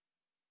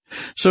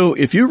 So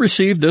if you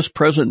receive this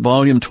present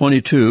Volume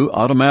 22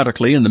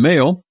 automatically in the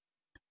mail,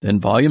 then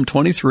Volume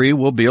 23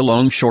 will be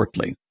along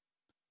shortly.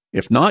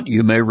 If not,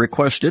 you may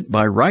request it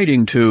by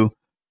writing to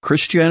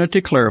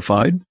Christianity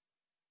Clarified,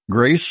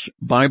 Grace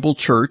Bible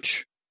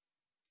Church,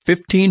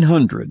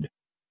 1500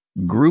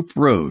 Group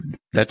Road,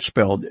 that's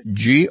spelled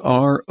Groop,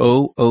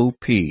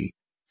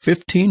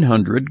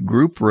 1500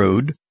 Group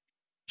Road,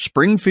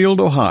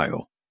 Springfield,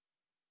 Ohio,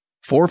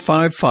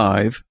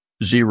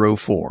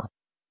 45504.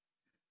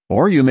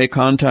 Or you may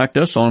contact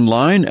us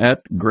online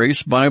at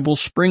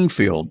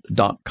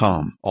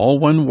gracebiblespringfield.com, all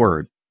one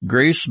word,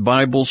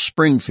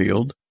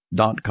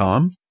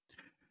 gracebiblespringfield.com,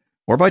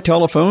 or by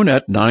telephone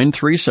at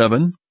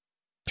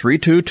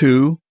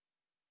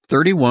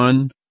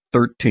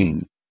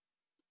 937-322-3113.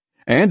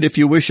 And if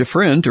you wish a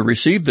friend to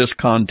receive this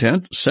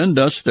content, send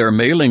us their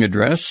mailing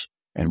address,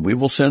 and we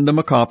will send them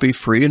a copy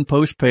free and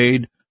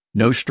postpaid,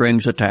 no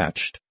strings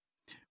attached.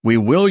 We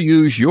will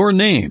use your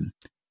name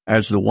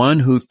as the one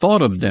who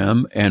thought of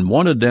them and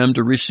wanted them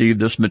to receive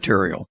this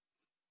material.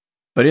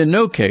 But in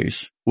no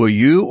case will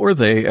you or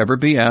they ever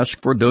be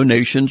asked for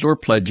donations or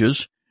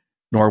pledges,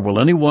 nor will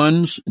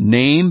anyone's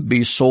name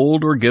be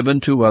sold or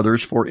given to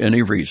others for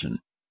any reason.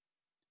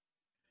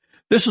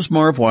 This is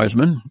Marv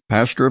Wiseman,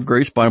 pastor of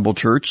Grace Bible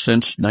Church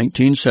since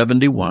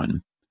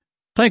 1971.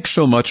 Thanks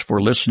so much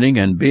for listening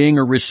and being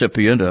a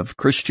recipient of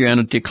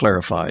Christianity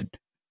Clarified,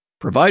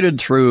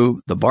 provided through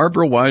the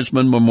Barbara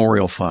Wiseman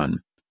Memorial Fund,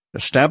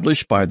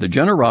 established by the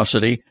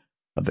generosity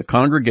of the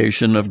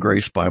Congregation of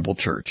Grace Bible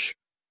Church.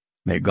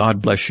 May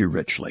God bless you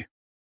richly.